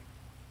 man.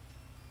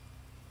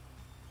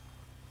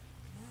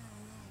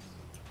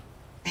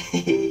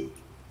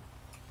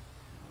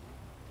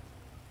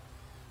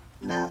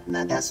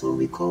 now that's what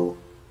we call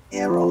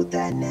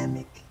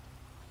aerodynamic.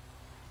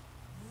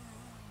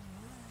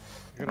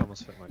 I could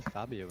almost fit my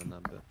Fabio in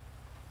that bit.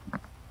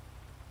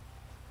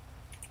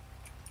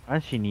 I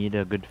actually need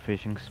a good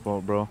fishing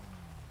spot, bro.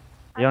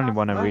 The only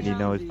one I really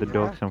know is the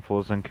docks and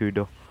Falls and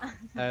Kudo.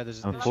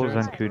 There's And Falls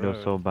and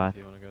Kudo so bad. If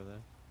you want to go there.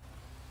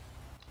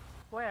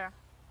 Where?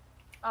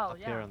 Oh, Up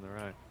yeah. here on the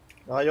right.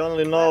 I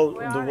only know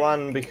the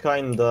one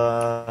behind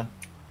the,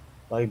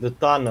 like the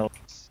tunnel.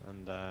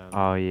 And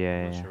oh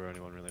yeah. I'm not sure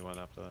anyone really went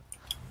after that.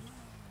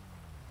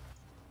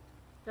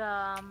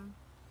 The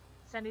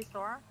Sandy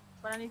store,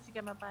 but I need to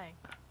get my bike.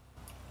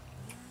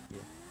 Yeah.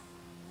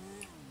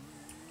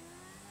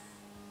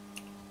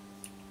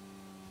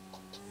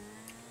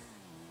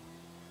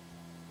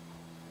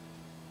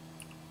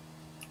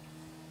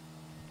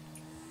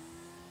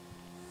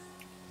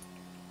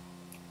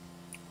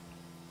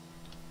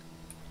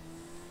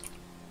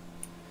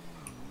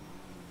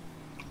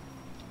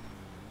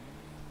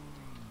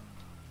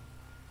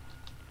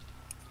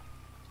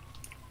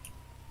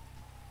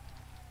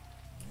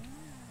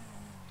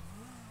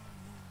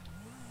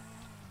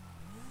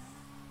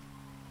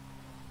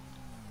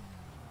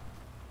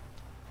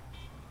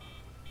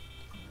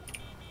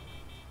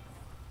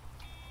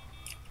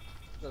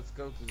 Let's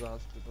go to the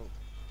hospital.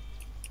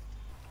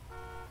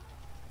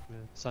 Yeah.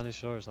 Sunny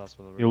Shores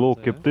Hospital. Hello,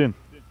 right? Captain.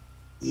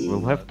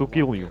 We'll have to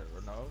kill you.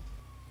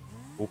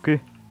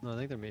 Okay. No, I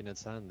think they're meeting at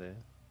Sandy.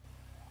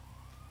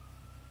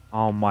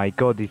 Oh my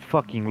god, these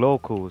fucking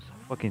locals.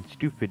 Fucking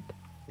stupid.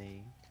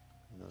 Think.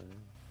 No.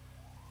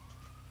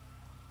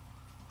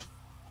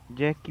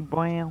 Jackie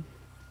Brown.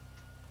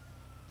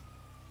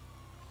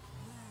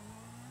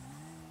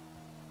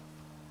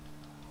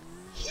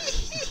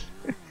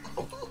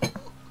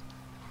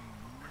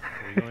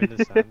 Are we going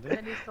to Sandy?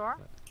 Sandy store?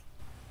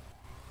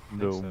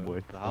 No so.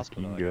 my The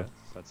hospital, fucking I god.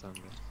 guess. That sounds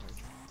right.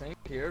 Same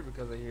here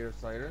because I hear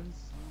sirens.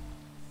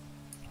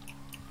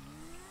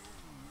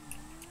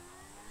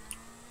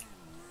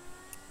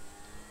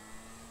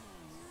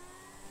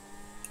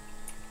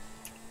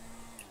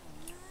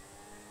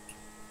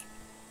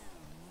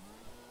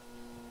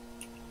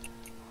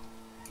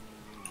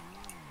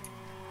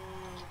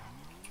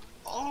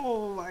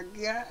 Oh my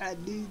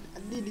god, dude, I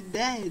nearly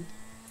died.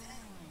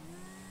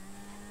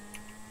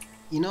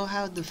 You know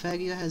how the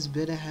Fagio has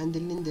better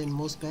handling than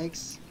most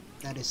bikes?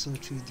 That is so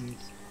true, dude.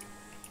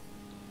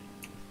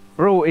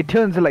 Bro, it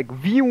turns like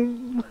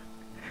VUM.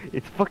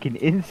 It's fucking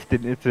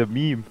instant. It's a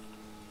meme.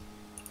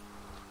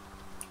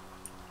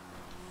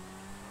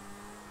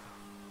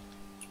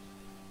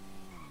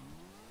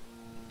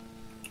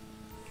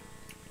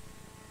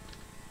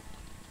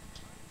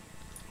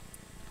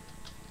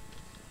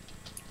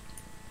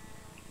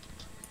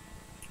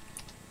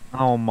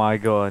 Oh my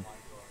god.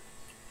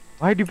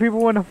 Why do people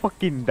want to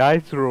fucking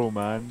dice roll,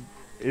 man?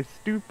 It's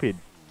stupid.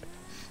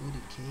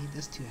 40k,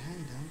 that's too high,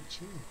 dog.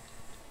 Chill.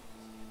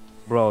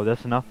 Bro,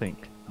 that's nothing.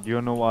 Do you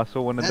know what I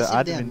saw one of the That's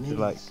if they have admins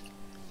like? minis.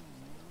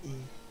 Yeah.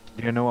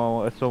 Do you know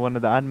what I saw one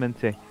of the admins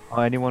say? Oh,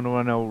 anyone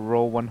wanna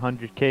roll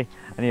 100k?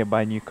 I need to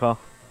buy a new car.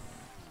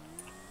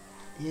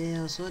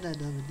 Yeah, I saw that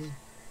the other day.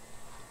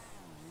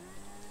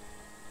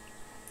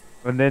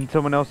 And then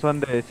someone else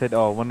under it said,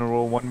 oh, wanna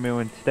roll 1 mil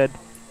instead?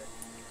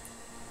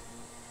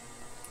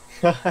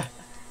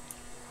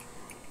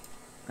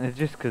 It's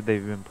just because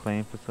they've been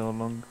playing for so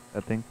long,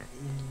 I think.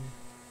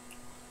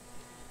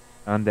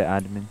 And the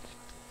admins.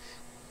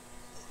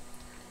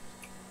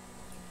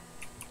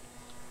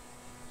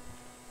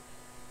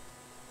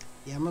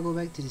 Yeah, I'm gonna go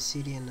back to the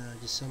city and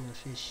just summon a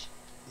fish.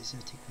 This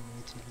will take me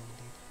way too long,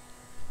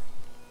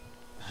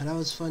 dude. That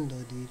was fun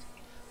though, dude.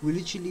 We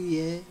literally,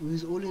 yeah, we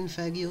was all in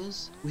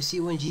Fagios. We see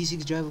one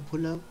G6 driver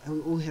pull up and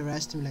we all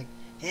harassed him like,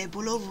 hey,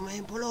 pull over,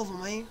 man, pull over,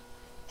 man.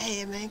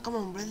 Hey, man, come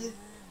on, brother.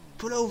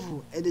 Pull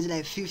over. And there's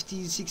like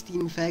 15,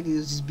 16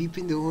 Fagios just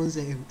beeping the horns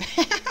at him.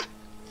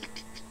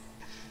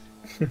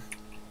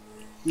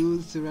 He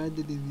was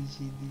surrounded him and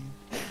shit,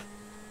 dude.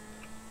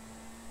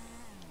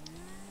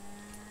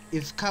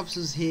 If cops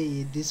was here,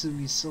 yeah, this would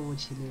be so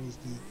much hilarious,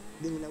 dude.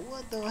 They were like,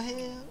 what the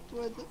hell?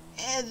 What the?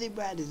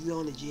 Everybody's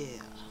going to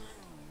jail.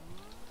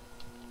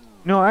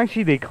 No,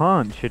 actually they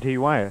can't, should he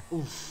wire?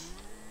 Oof.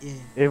 Yeah.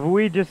 If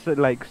we just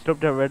like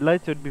stopped at red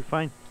lights, it'd be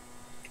fine.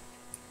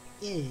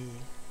 Yeah.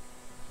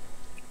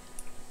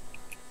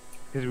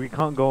 Because we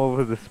can't go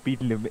over the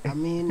speed limit. I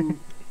mean,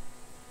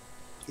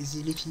 is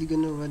he literally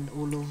gonna run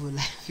all over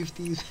like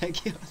 50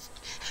 Fagios?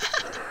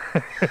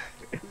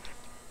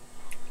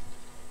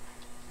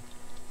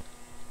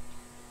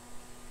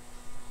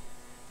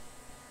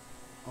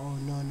 Oh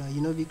no, no,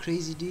 you know, be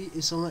crazy, dude.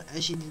 If someone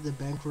actually did the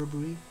bank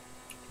robbery,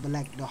 but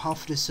like the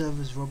half of the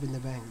servers robbing the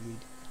bank, dude.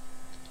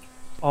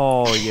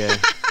 Oh yeah.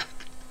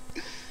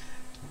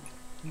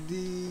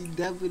 Dude,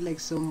 that would like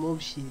some mob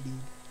shit, dude.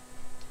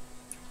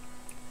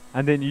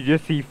 And then you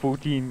just see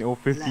 14 or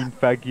 15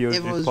 Fagios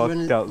just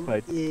parked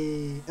outside.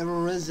 Yeah,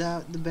 everyone runs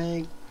out the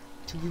bank.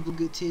 2 people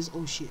get tased.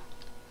 Oh shit.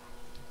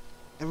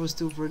 Everyone's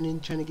still running,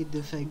 trying to get the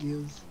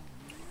Fagios.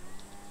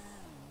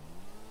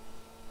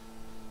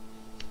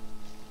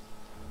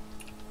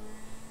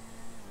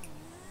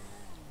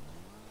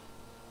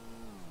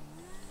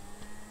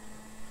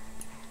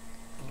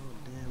 Oh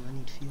damn, I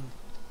need fuel.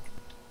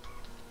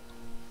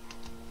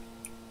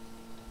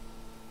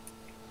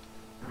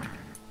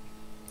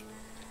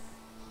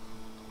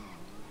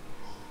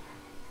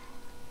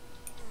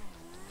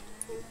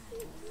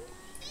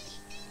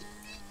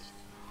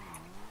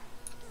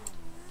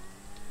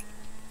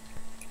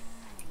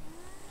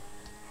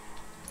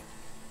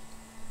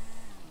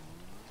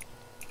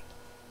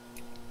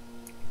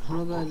 I'm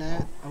not gonna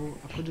lie,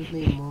 I could have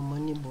made more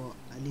money, but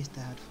at least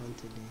I had fun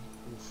today.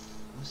 Oof,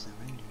 what's that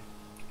render?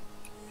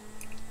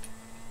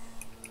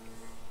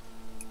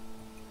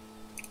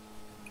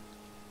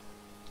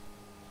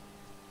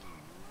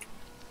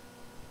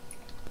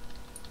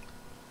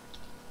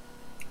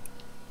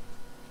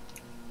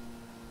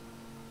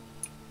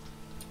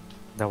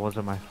 That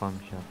wasn't my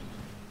function.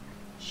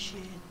 Shit.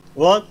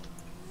 What?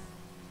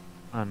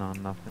 Oh no,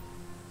 nothing.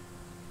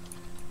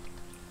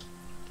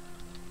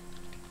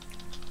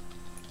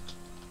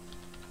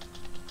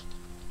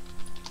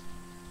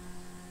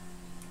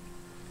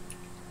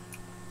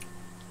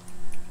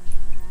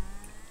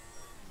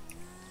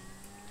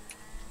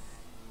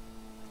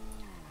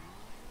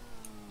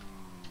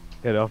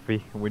 Get off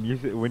me. When you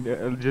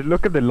just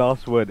look at the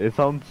last word, it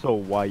sounds so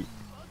white.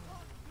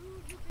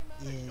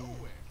 Yeah.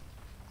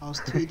 I was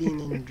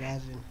tweeting and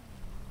driving.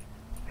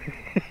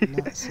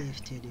 Not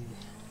safe to do.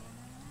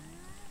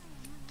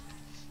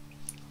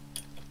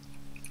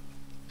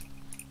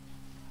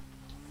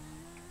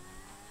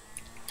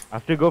 I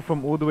have to go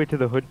from all the way to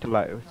the hood to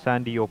like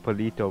Sandy or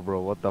Palito,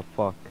 bro. What the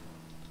fuck?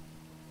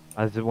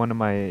 As one of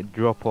my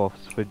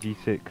drop-offs for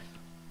G6.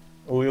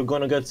 Oh, you're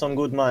gonna get some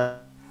good money.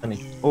 Yeah.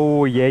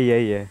 Oh yeah, yeah,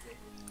 yeah.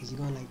 Cause you're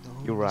going like the whole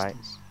distance. You're right.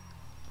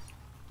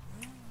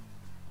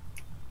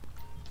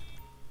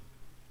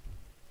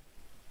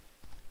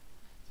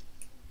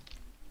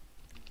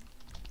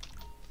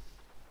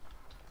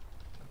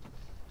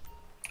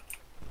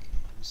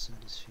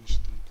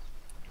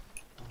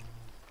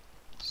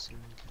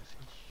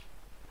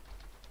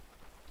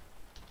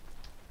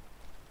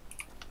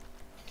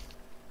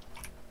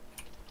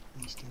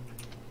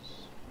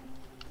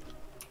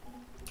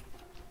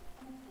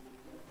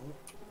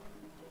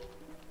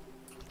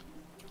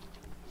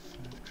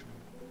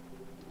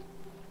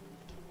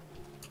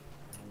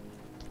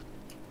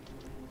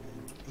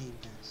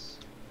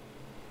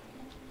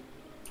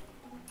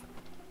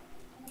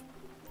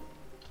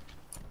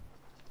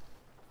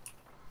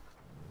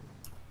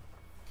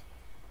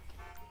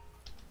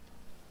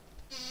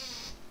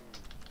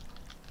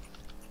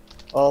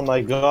 Oh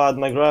my god,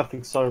 my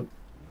graphics are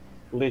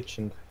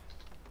glitching.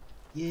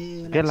 Get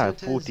Yeah, like like sometimes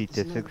 40 it's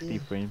to not 60 there.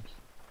 frames.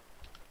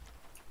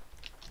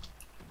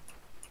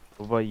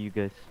 What about you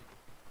guys?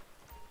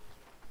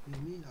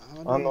 Me, I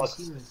don't I'm even at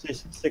see mine.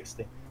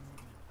 60.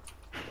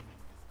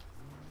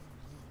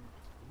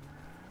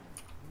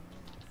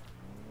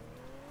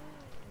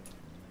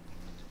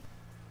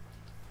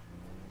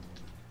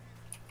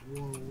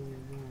 Whoa, whoa,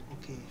 whoa.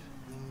 Okay.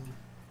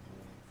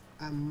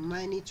 I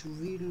might need to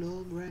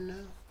reload right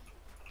now.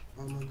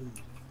 Oh my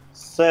god.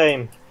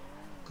 Same.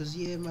 Cause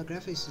yeah, my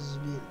graphics is a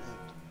bit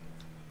like.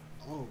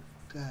 Oh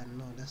god,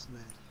 no, that's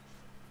bad.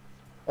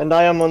 And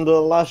I am on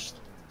the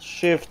last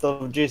shift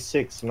of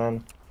G6,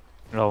 man.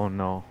 Oh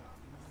no.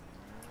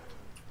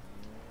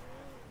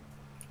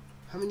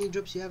 How many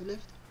drops you have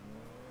left?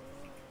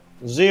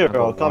 I 0,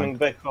 got one. coming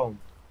back home.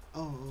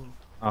 Oh, oh.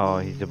 Oh,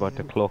 Yeah, he's yeah, about yeah.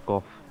 to clock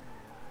off.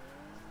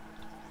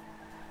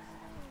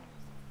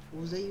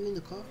 Was that you in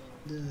the car?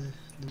 The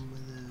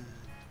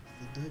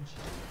Dodge.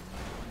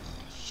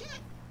 Oh shit!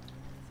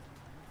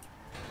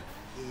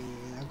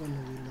 Yeah, I'm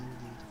gonna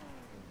reload it.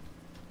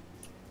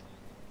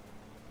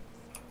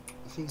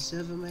 I think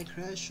server might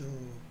crash or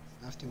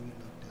after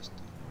reload that's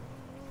done.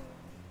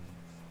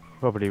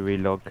 Probably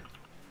relog.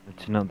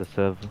 It's not the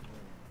server.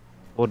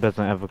 4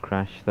 doesn't ever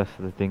crash, that's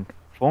the thing.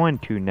 4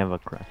 and 2 never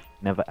crash.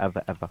 Never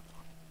ever ever.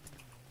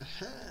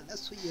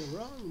 That's where you're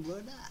wrong,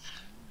 brother.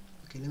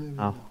 Okay, let me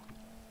Oh. reload.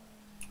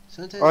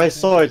 Sometimes I it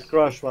saw it crashes.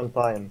 crash one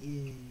time.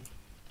 Yeah.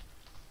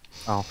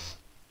 Oh.